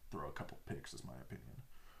and throw a couple picks, is my opinion.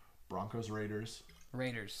 Broncos Raiders.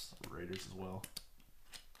 Raiders. Raiders as well.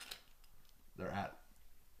 They're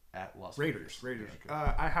at Las Raiders. Vegas. Raiders. Yeah,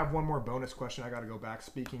 okay. I have one more bonus question. I gotta go back.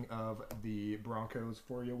 Speaking of the Broncos,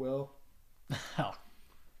 for you, Will. Oh,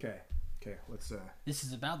 Okay. Okay, let's. This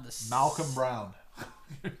is about the Malcolm Brown.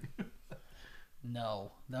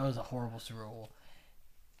 No, that was a horrible Super Bowl.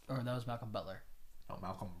 Or that was Malcolm Butler. Oh,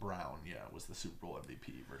 Malcolm Brown, was the Super Bowl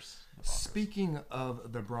MVP versus the Broncos. Speaking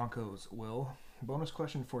of the Broncos, Will, bonus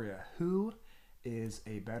question for you: who is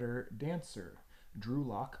a better dancer, Drew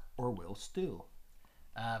Lock or Will Stew?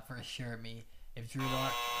 For sure, me. If Drew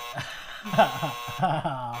Lock.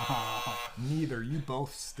 Neither. You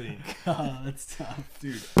both stink. Oh, that's tough.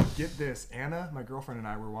 Dude, get this. Anna, my girlfriend, and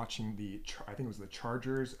I were watching I think it was the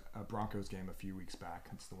Chargers Broncos game a few weeks back.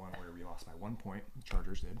 It's the one where we lost by 1 point. The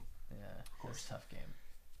Chargers did. Yeah, of course. Tough game.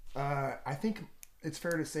 I think it's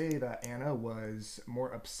fair to say that Anna was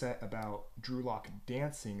more upset about Drew Lock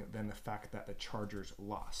dancing than the fact that the Chargers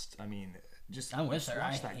lost. I mean, just I'm with her.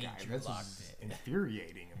 watch I that hate guy. Drew That's Lock. just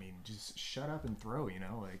infuriating. I mean, just shut up and throw.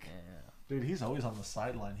 Like. Yeah. Dude, he's always on the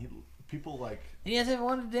sideline. People like. And he hasn't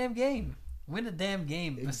won a damn game. Win a damn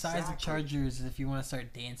game. Besides the Exactly. Chargers, if you want to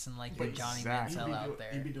start dancing like you're Johnny Exactly. Manziel out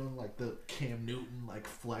there. He'd be doing like the Cam Newton like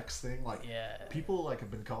flex thing. Like Yeah. people like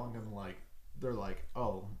have been calling him like they're like,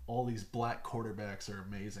 oh, all these black quarterbacks are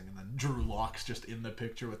amazing, and then Drew Lock's just in the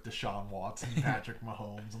picture with Deshaun Watson, Patrick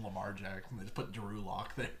Mahomes, and Lamar Jackson. They just put Drew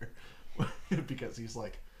Lock there because he's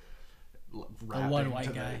like rapping one white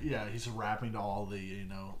to guy. he's rapping to all the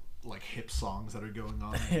like hip songs that are going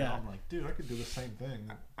on. Yeah. I'm like, dude, I could do the same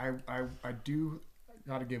thing. I do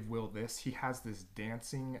gotta give Will this. He has this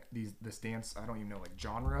dancing, this dance. I don't even know like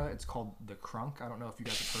genre. It's called the crunk. I don't know if you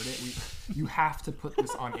guys have heard it. You have to put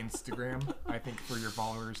this on Instagram. I think for your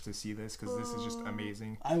followers to see this because this is just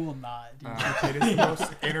amazing. I will not. Dude. It is the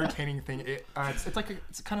most entertaining thing. It's like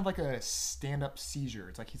it's kind of like a stand-up seizure.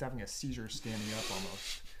 It's like he's having a seizure standing up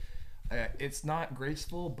almost. It's not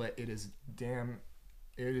graceful, but it is damn.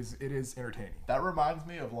 It is entertaining. That reminds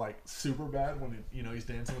me of like Superbad when he's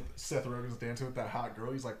dancing with Seth Rogen's dancing with that hot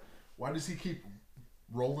girl. He's like, why does he keep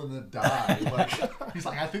rolling a die? Like he's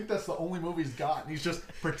like, I think that's the only move he's got, and he's just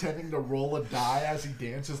pretending to roll a die as he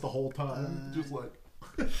dances the whole time, just like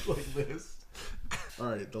like this. All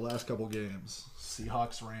right, the last couple games: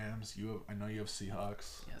 Seahawks, Rams. I know you have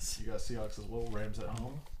Seahawks. Yes. You got Seahawks as well. Rams at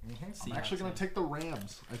home. I'm actually gonna Seahawks, take the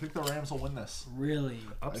Rams. I think the Rams will win this. Really?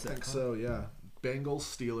 Upset, I think huh? so. Yeah. Bengals,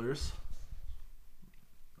 Steelers.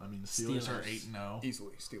 I mean, the Steelers are Steelers. 8-0.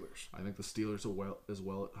 Easily Steelers. I think the Steelers are as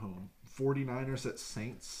well at home. 49ers at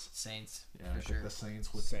Saints. Saints. Yeah, for I sure. think the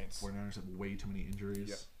Saints with Saints. 49ers have way too many injuries.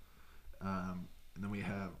 Yep. And then we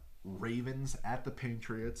have Ravens at the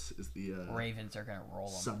Patriots is the Ravens are gonna roll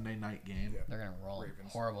them. Sunday night game. Yep. They're gonna roll 'em.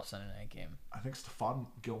 Ravens. Horrible Sunday night game. I think Stephon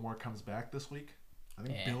Gilmore comes back this week. I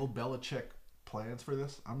think Yeah. Bill Belichick plans for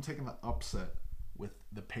this. I'm taking the upset with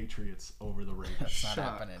the Patriots over the Ravens. That's not Shut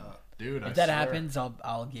happening. up. Dude, If that happens,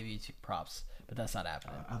 I'll give you two props. But that's not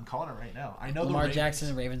happening. I'm calling it right now. I know Lamar the Ravens, Jackson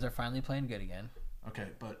and Ravens are finally playing good again. Okay,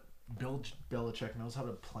 but Bill Belichick knows how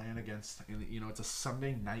to plan against. It's a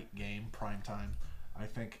Sunday night game, prime time. I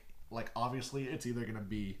think, obviously, it's either going to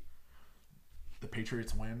be the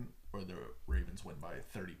Patriots win or the Ravens win by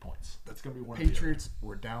 30 points. That's going to be one. Patriots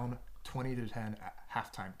were down 20-10 at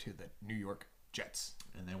halftime to the New York Jets,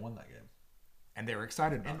 and they won that game. and they were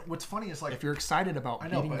excited about And it. what's funny is If you're excited about I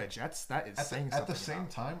know, beating but the Jets, that is saying at something. the same about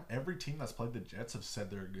it. time, every team that's played the Jets have said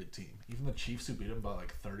they're a good team. Even the Chiefs, who beat them by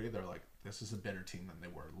 30, they're like, this is a better team than they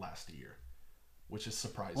were last year, which is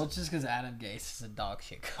surprising. Well, it's just because Adam Gase is a dog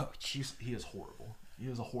shit coach. He is horrible. He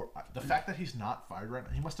is a The fact that he's not fired right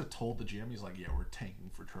now, he must have told the GM, he's like, yeah, we're tanking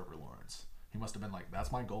for Trevor Lawrence. He must have been like,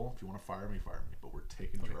 that's my goal. If you want to fire me, but we're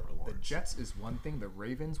taking Trevor The Lawrence. Jets is one thing. The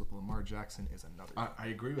Ravens with Lamar Jackson is another. I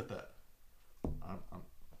agree with that.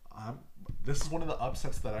 This is one of the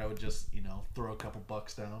upsets that I would just, throw a couple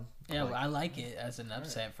bucks down. Yeah, well, I like it as an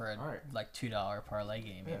upset for a Alright. $2 parlay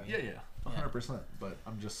game. Maybe. Yeah, 100%. But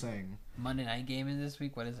I'm just saying, Monday night game is this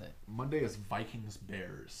week. What is it? Monday is Vikings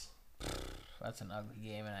Bears. That's an ugly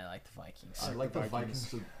game, and I like the Vikings. I like the Vikings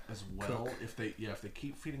Vikings as well. If they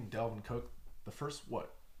keep feeding Dalvin Cook, the first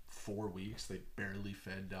 4 weeks they barely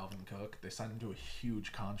fed Dalvin Cook. They signed him to a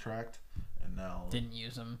huge contract, and now Didn't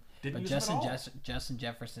use him. Didn't But use him at all. Justin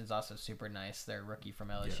Jefferson's also super nice. They're a rookie from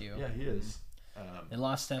LSU. yeah, he is. They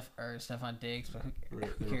lost Stephon Diggs, but who They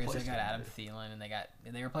cares? They replaced got him, Adam right? Thielen,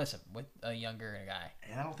 and they replaced him with a younger guy.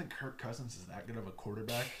 And I don't think Kirk Cousins is that good of a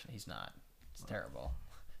quarterback. He's not. It's terrible.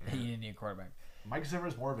 You didn't need a quarterback. Mike Zimmer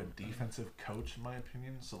is more of a defensive coach, in my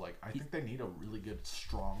opinion. So, I think they need a really good,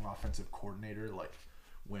 strong offensive coordinator. Like,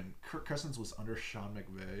 when Kirk Cousins was under Sean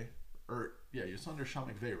McVay, he was under Sean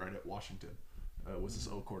McVay right at Washington. Was his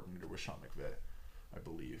O coordinator was Sean McVay, I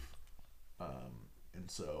believe. And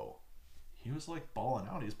so he was like balling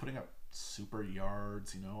out. He was putting up super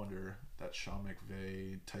yards, under that Sean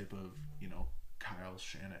McVay type of, Kyle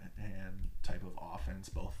Shanahan type of offense.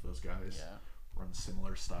 Both of those guys run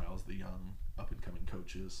similar styles. The young up and coming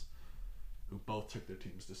coaches who both took their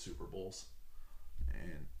teams to Super Bowls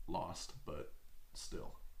and lost, but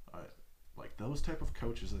still, like those type of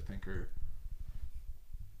coaches, I think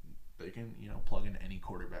they can plug in any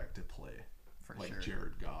quarterback to play. For like sure.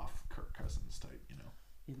 Jared Goff, Kirk Cousins type.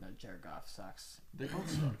 Even though Jared Goff sucks. They both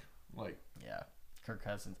suck. Like Yeah, Kirk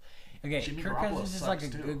Cousins. Okay, Jimmy Kirk Garoppolo Cousins is like a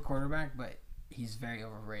sucks, too. good quarterback, but he's very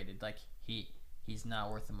overrated. Like he's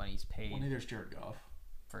not worth the money he's paid well, neither's Jared Goff.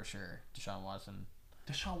 for sure. Deshaun Watson.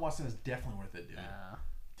 Deshaun Watson is definitely worth it, dude.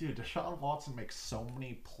 Dude, Deshaun Watson makes so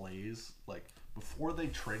many plays. Like, before they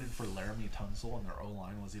traded for Laramie Tunsil and their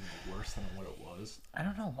O-line was even worse than what it was. I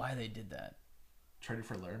don't know why they did that. Traded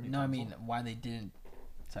for Laramie Tunsil? No, I mean why they didn't.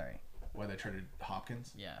 Sorry. Why they traded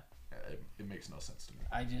Hopkins? Yeah. It makes no sense to me.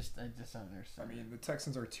 I just don't understand. I mean, the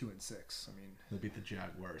Texans are 2-6. I mean, They beat the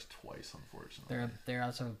Jaguars twice, unfortunately. they're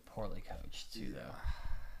also poorly coached too, though.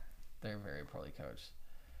 They're very poorly coached,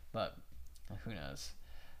 but who knows?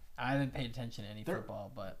 I haven't paid attention to any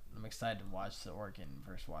football, but I'm excited to watch the Oregon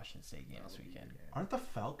versus Washington State game this weekend. Aren't the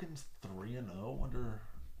Falcons 3-0 under,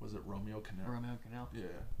 was it Romeo Cannell? Romeo Cannell. Yeah.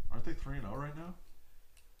 Aren't they 3-0 right now?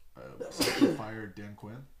 Since they fired Dan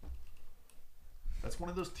Quinn. That's one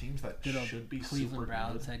of those teams that Good old should be Cleveland super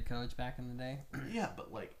Browns good. head coach back in the day. Yeah,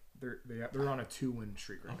 but like they're on a 2-win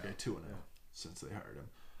streak right okay, now. 2-0 since they hired him.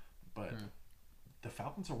 But the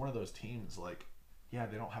Falcons are one of those teams like, yeah,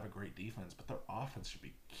 they don't have a great defense, but their offense should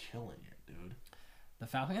be killing it, dude. The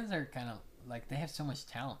Falcons are kind of like they have so much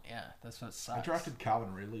talent. Yeah, that's what sucks. I drafted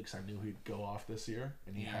Calvin Ridley because I knew he'd go off this year,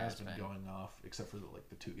 and he has been been. going off, except for the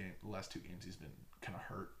last two games he's been kind of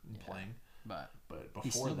hurt and playing. But But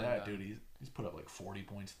He's before still been that, good. dude, he's put up like 40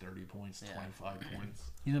 points, 30 points, 25 points.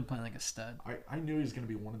 he's been playing like a stud. I knew he was going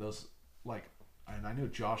to be one of those, like, and I knew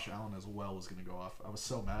Josh Allen as well was going to go off. I was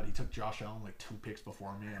so mad. He took Josh Allen like 2 picks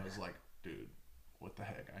before me. I was like, dude, what the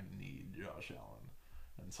heck? I need Josh Allen.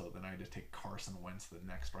 And so then I just take Carson Wentz the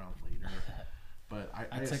next round leader. But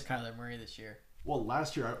I took Kyler Murray this year. well,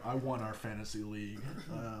 last year I won our fantasy league.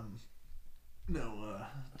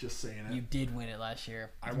 Just saying it. You did win it last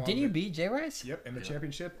year. I won Didn't you the- beat Jay Rice? Yep, in the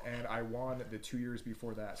championship, and I won the 2 years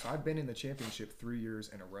before that. So I've been in the championship 3 years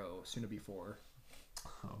in a row, soon to be 4.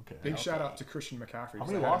 Okay. Big shout out to Christian McCaffrey. How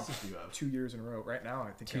 'cause many I had losses do you have? 2 years in a row. Right now,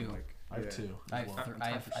 I think 2. I'm like I have 2. I as have, well. th- I'm I,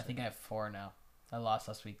 tied have for I think I have 4 now. I lost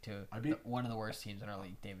last week too. I beat- one of the worst teams in our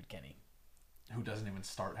league, David Kenny. Who doesn't even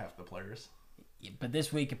start half the players? Yeah, but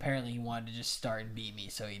this week apparently he wanted to just start and beat me,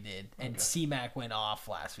 so he did. And Okay. C-Mac went off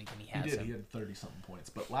last week, and he He has did. him. He had 30-something points.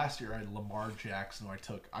 But last year I had Lamar Jackson,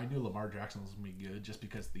 who I knew Lamar Jackson was going to be good just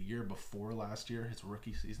because the year before last year, his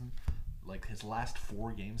rookie season, like his last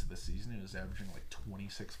 4 games of the season, he was averaging like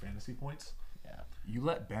 26 fantasy points. Yeah, You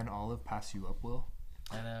let Ben Olive pass you up, Will?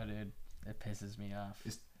 I know, dude. It pisses me off.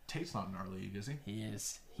 Tate's not in our league, is he? He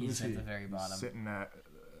is. Who He's is at he? the very bottom. Sitting at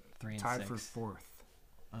 3 and tied 6. for 4th.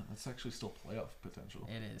 That's actually still playoff potential.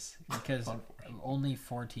 It is because Unfortunate. only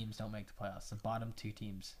 4 teams don't make the playoffs. The bottom 2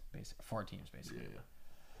 teams, 4 teams basically. Yeah.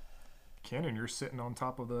 Cannon, you're sitting on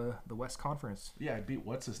top of the West Conference. Yeah, I beat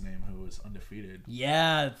what's his name, who was undefeated.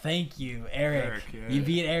 Yeah, thank you, Eric. Eric, yeah. You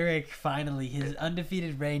beat Eric finally. His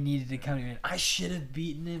undefeated reign needed to come in. I should have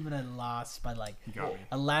beaten him, and I lost by like You got me.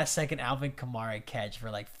 a last-second Alvin Kamara catch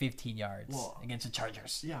for like 15 yards Well, against the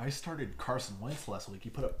Chargers. Yeah, I started Carson Wentz last week.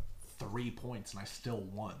 He put up 3 points, and I still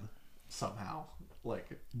won somehow. Like,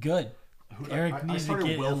 Good. Eric I needs to started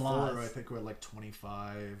get Will a loss. Fuller, I think, who had like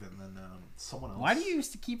 25, and then someone else. Why do you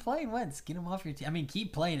used to keep playing Wentz? Get him off your team. I mean,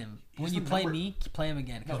 keep playing him. When He's you the play number- me, play him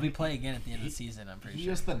again because No, we he- play again at the end of the season. I'm pretty He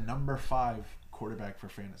sure. is the number 5 quarterback for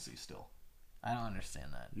fantasy still. I don't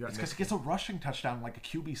understand that. You got It's because he gets a rushing touchdown, like a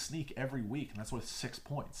QB sneak every week, and that's worth 6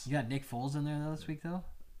 points. You got Nick Foles in there though this week though.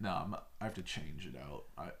 No, I have to change it out.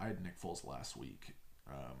 I had Nick Foles last week,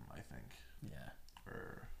 I think, Yeah.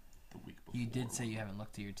 or the week before. You did say you haven't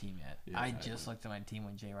looked at your team yet. Yeah, I I just looked at my team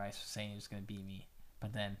when Jay Rice was saying he was going to beat me.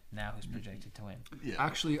 But then now who's projected to win? Yeah.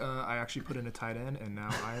 Actually, I actually put in a tight end, and now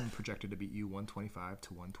I am projected to beat you 125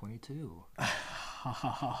 to 122. It's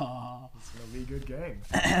gonna be a good game.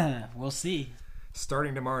 We'll see.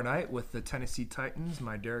 Starting tomorrow night with the Tennessee Titans,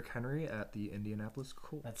 my Derrick Henry at the Indianapolis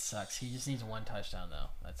Colts. That sucks. He just needs 1 touchdown though.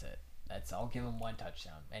 That's it. I'll give him 1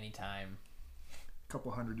 touchdown anytime.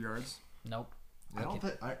 Couple hundred yards. Nope. I don't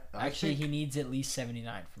think. I Actually, think he needs at least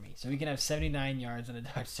 79 for me. So we can have 79 yards and a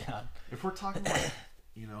touchdown. if we're talking like,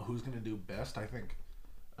 who's going to do best, I think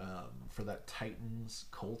for that Titans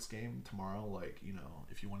Colts game tomorrow, like, you know,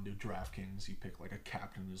 if you want to do DraftKings, you pick like a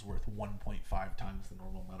captain who's worth 1.5 times the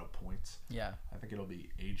normal amount of points. Yeah. I think it'll be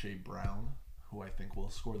AJ Brown, who I think will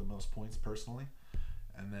score the most points personally.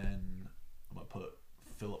 And then I'm going to put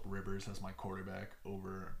Phillip Rivers as my quarterback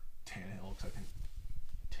over Tannehill, because I think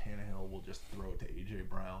Tannehill will just throw it to AJ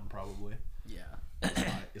Brown probably. Yeah.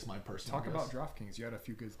 Is my personal Talk guess. about DraftKings. You had a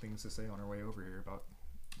few good things to say on our way over here about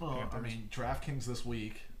Well, Panthers. I mean, DraftKings this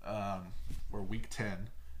week, we're week 10.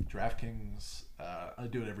 DraftKings, I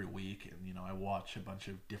do it every week, and, you know, I watch a bunch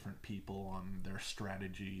of different people on their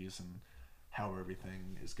strategies and how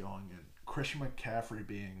everything is going. And Christian McCaffrey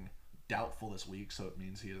being doubtful this week, so it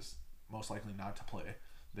means he is most likely not to play.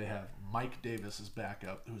 They have Mike Davis as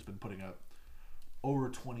backup, who's been putting up over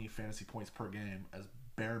 20 fantasy points per game as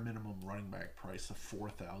bare minimum running back price of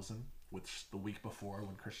 $4,000, which the week before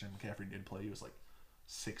when Christian McCaffrey did play, he was like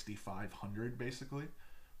 $6,500 basically,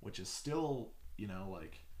 which is still, you know,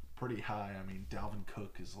 like pretty high. I mean, Dalvin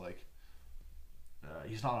Cook is like,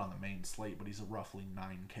 he's not on the main slate, but he's roughly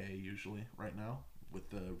 9K usually right now with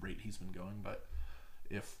the rate he's been going. But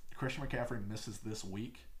if Christian McCaffrey misses this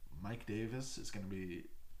week, Mike Davis is going to be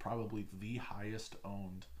probably the highest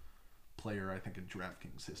owned player, I think, in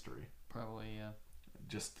DraftKings history. Probably, yeah.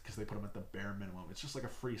 Just because they put him at the bare minimum. It's just like a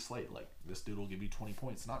free slate. Like, this dude will give you 20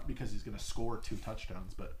 points. Not because he's going to score 2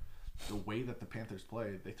 touchdowns, but the way that the Panthers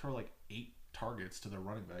play, they throw like 8 targets to their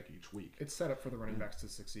running back each week. it's set up for the running backs to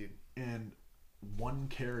succeed. And one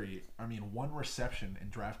reception in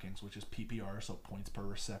DraftKings, which is PPR, so points per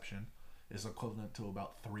reception, is equivalent to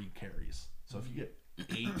about 3 carries. So if you get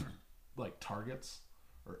 8 like targets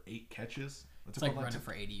or 8 catches, that's It's like equivalent running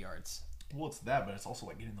for 80 yards. well, it's that, but it's also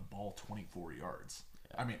like getting the ball 24 yards.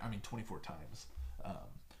 Yeah. I mean 24 times,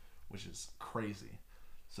 which is crazy.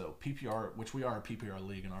 So PPR, which we are a PPR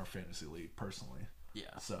league in our fantasy league personally.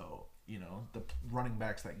 Yeah. So, you know, the running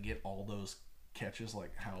backs that get all those catches,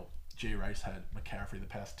 like how Jay Rice had McCaffrey the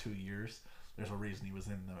past 2 years, there's a reason he was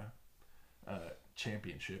in the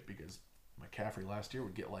championship, because McCaffrey last year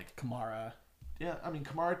would get like... Kamara. Yeah, I mean,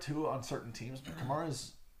 Kamara too on certain teams, but Kamara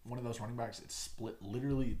is one of those running backs, it's split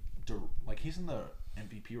literally... Like, he's in the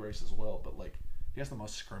MVP race as well, but like he has the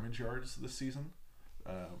most scrimmage yards this season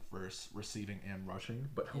versus receiving and rushing,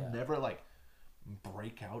 but he'll never like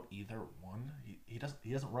break out either one. He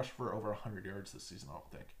hasn't rushed for over 100 yards this season, I don't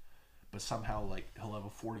think, but somehow like he'll have a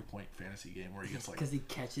 40-point fantasy game where he gets like, because he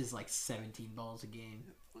catches like 17 balls a game.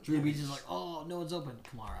 Drew Brees is like, oh, no one's open.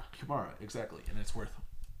 Kamara, exactly, and it's worth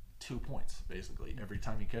 2 points basically every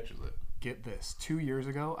time he catches it. Get this. 2 years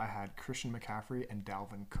ago, I had Christian McCaffrey and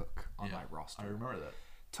Dalvin Cook on my roster. I remember that.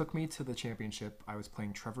 Took me to the championship. I was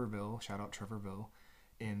playing Trevorville. Shout out Trevorville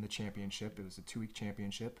in the championship. It was a 2-week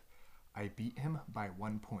championship. I beat him by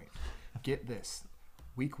 1 point. Get this.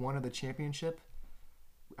 Week 1 of the championship,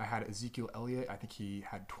 I had Ezekiel Elliott. I think he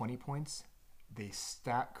had 20 points. They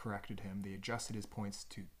stat corrected him. They adjusted his points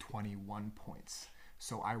to 21 points.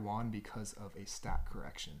 So I won because of a stat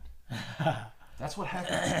correction. That's what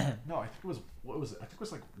happened. No, I think it was, what was it? I think it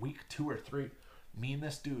was like week 2 or 3. Me and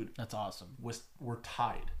this dude that's awesome. Were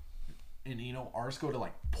tied. And, you know, ours go to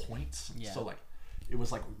like points. Yeah. So like it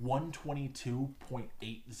was like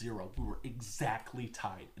 122.80. We were exactly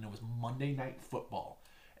tied. And it was Monday Night Football.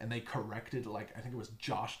 And they corrected, like, I think it was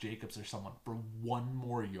Josh Jacobs or someone for 1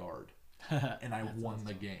 more yard. And I won awesome.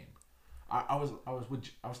 The game. I was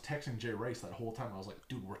texting Jay Rice that whole time. I was like,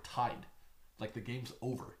 dude, we're tied. Like, the game's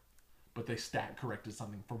over. But they stat corrected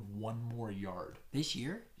something for 1 more yard. This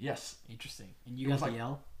year? Yes. Interesting. And you got the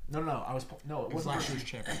L? No. It wasn't last year's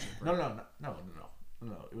championship. Right? No.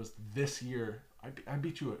 It was this year. I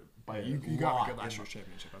beat you by you got a good last year's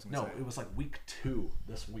championship. I was gonna say. It was like week 2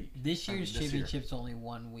 this week. This year's championship's only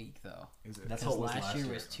 1 week though. Is it? That's how it was last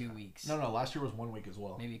year was 2 weeks. No. Last year was 1 week as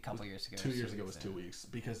well. Maybe a couple years ago. 2 years ago was 2 weeks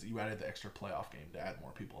because you added the extra playoff game to add more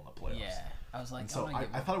people in the playoffs. Yeah, I was like, and so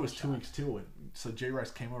I thought it was 2 weeks too. And so Jay Rice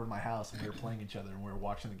came over to my house and we were playing each other and we were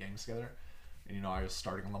watching the games together. And, you know, I was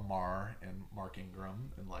starting Lamar and Mark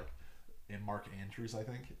Ingram and Mark Andrews, I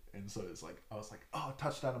think. And so it's like, I was like, oh,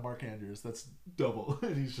 touchdown to Mark Andrews. That's double.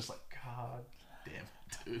 And he's just like, God damn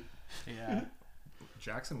it, dude. Yeah.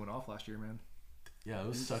 Jackson went off last year, man. Yeah, it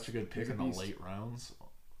was such a good pick in the late rounds.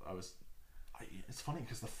 It's funny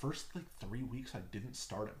because the first like 3 weeks I didn't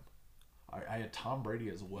start him. I had Tom Brady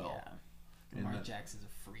as well. Yeah. Lamar Jackson's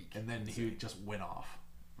a freak. And then he just went off.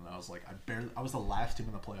 And I was like, I was the last team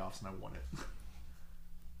in the playoffs and I won it.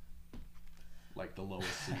 Like the lowest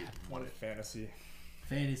seed. Won it. Fantasy.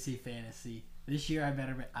 This year I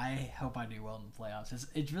hope I do well in the playoffs.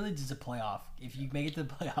 It's really just a playoff. If you make it to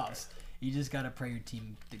the playoffs, you just gotta pray your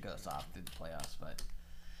team goes off through the playoffs. But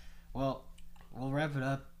Well, we'll wrap it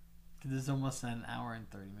up. This is almost an hour and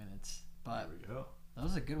 30 minutes. But There we go. that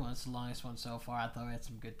was a good one. It's the longest one so far. I thought we had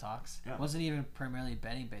some good talks. Yeah. It wasn't even primarily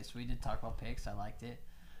betting based. We did talk about picks. I liked it.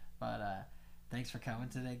 But thanks for coming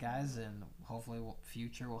today, guys. And hopefully,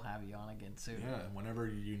 future we'll have you on again soon. Yeah, and whenever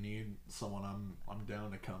you need someone, I'm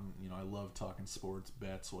down to come. You know, I love talking sports,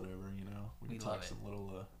 bets, whatever. You know, we We can love talk it. some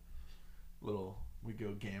little. We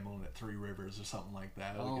go gambling at Three Rivers or something like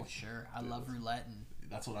that. We Oh, could- sure. I love roulette and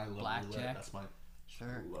That's what I love. Blackjack. Roulette. That's my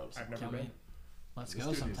sure. loves. I've never Tell been. me. Let's This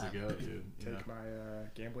go dude needs to sometime. go, dude. Take Yeah. my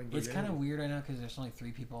gambling. It's kind of virginity. weird right now because there's only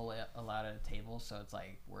 3 people allowed at a table, so it's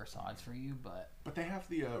like worse odds for you. But But they have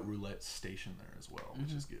the roulette station there as well, which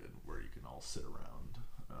Mm-hmm. is good, where you can all sit around.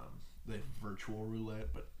 They have virtual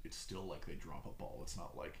roulette, but it's still like they drop a ball. It's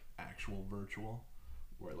not like actual virtual,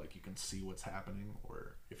 where like you can see what's happening.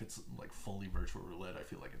 Or if it's like fully virtual roulette, I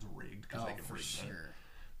feel like it's rigged because they can for rig that. sure.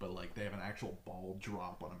 But like they have an actual ball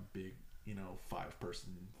drop on a big,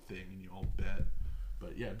 5-person thing, and you all bet.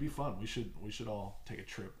 But yeah, it'd be fun. We should all take a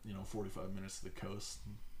trip. 45 minutes to the coast.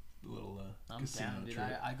 A little I'm casino down, dude.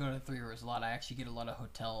 trip. I go to Three Rivers a lot. I actually get a lot of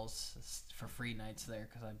hotels for free nights there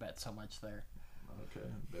because I bet so much there. Okay,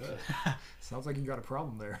 bet. Sounds like you got a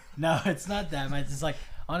problem there. No, it's not that much. It's like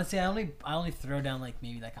honestly, I only throw down like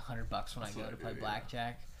maybe like $100 when That's I go what to I play do, yeah.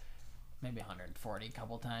 blackjack, maybe 140 a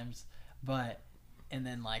couple times, and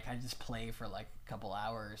then like I just play for like a couple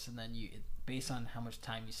hours, and then based on how much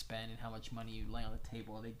time you spend and how much money you lay on the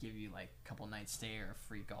table, they give you like a couple nights stay or a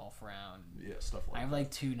free golf round. Yeah, stuff like I have that.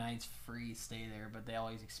 like 2 nights free stay there, but they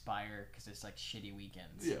always expire because it's like shitty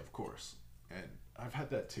weekends. Yeah, of course. And I've had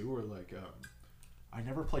that too, where like I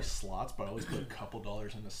never play slots, but I always put a couple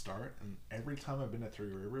dollars in to start. And every time I've been to Three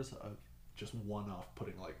Rivers, I've just won off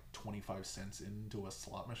putting like 25 cents into a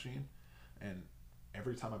slot machine. And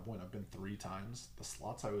every time I've won, I've been 3 times. The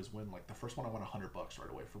slots I always win. Like the first one, I won $100 right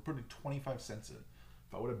away for putting 25 cents in.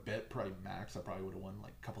 If I would have bet probably max, I probably would have won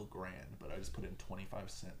like a couple grand. But I just put in 25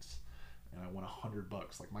 cents. And I won $100,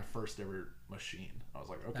 like my first ever machine. I was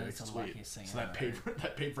like, okay, That's the sweet. luckiest thing So I've that ever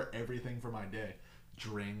paid for everything for my day,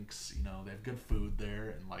 drinks. They have good food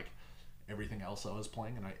there, and like everything else I was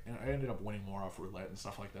playing. And I ended up winning more off roulette and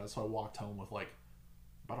stuff like that. So I walked home with like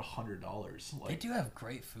about $100. They Like do have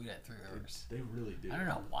great food at Three Rivers. they really do. I don't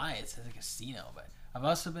know why it's a casino, but I've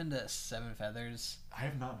also been to Seven Feathers. I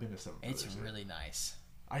have not been to Seven It's Feathers yet. really nice.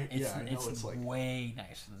 I know it's like way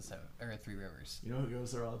nicer than Three Rivers. you know who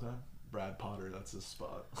goes there all the time? Brad Potter. That's his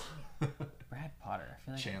spot. Brad Potter. I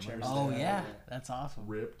feel like Chandler's Oh dad. yeah, that's awesome.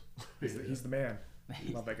 Ripped. He's the man.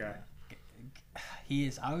 Love that guy. He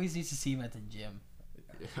is. I always used to see him at the gym.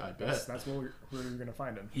 I bet. That's where you're gonna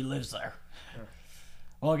find him. He lives there. Yeah.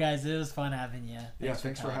 Well, guys, it was fun having you. Yeah,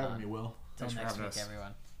 thanks for coming having on. me, Will. Till Thanks for next having week, us.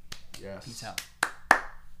 everyone. Yes. Peace out.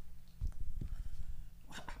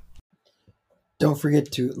 Don't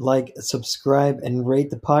forget to like, subscribe, and rate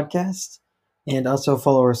the podcast. And also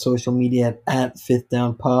follow our social media at Fifth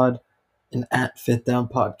Down Pod and at Fifth Down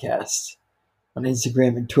Podcast on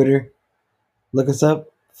Instagram and Twitter. Look us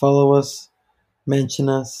up, follow us, mention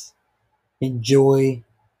us, enjoy.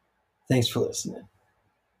 Thanks for listening.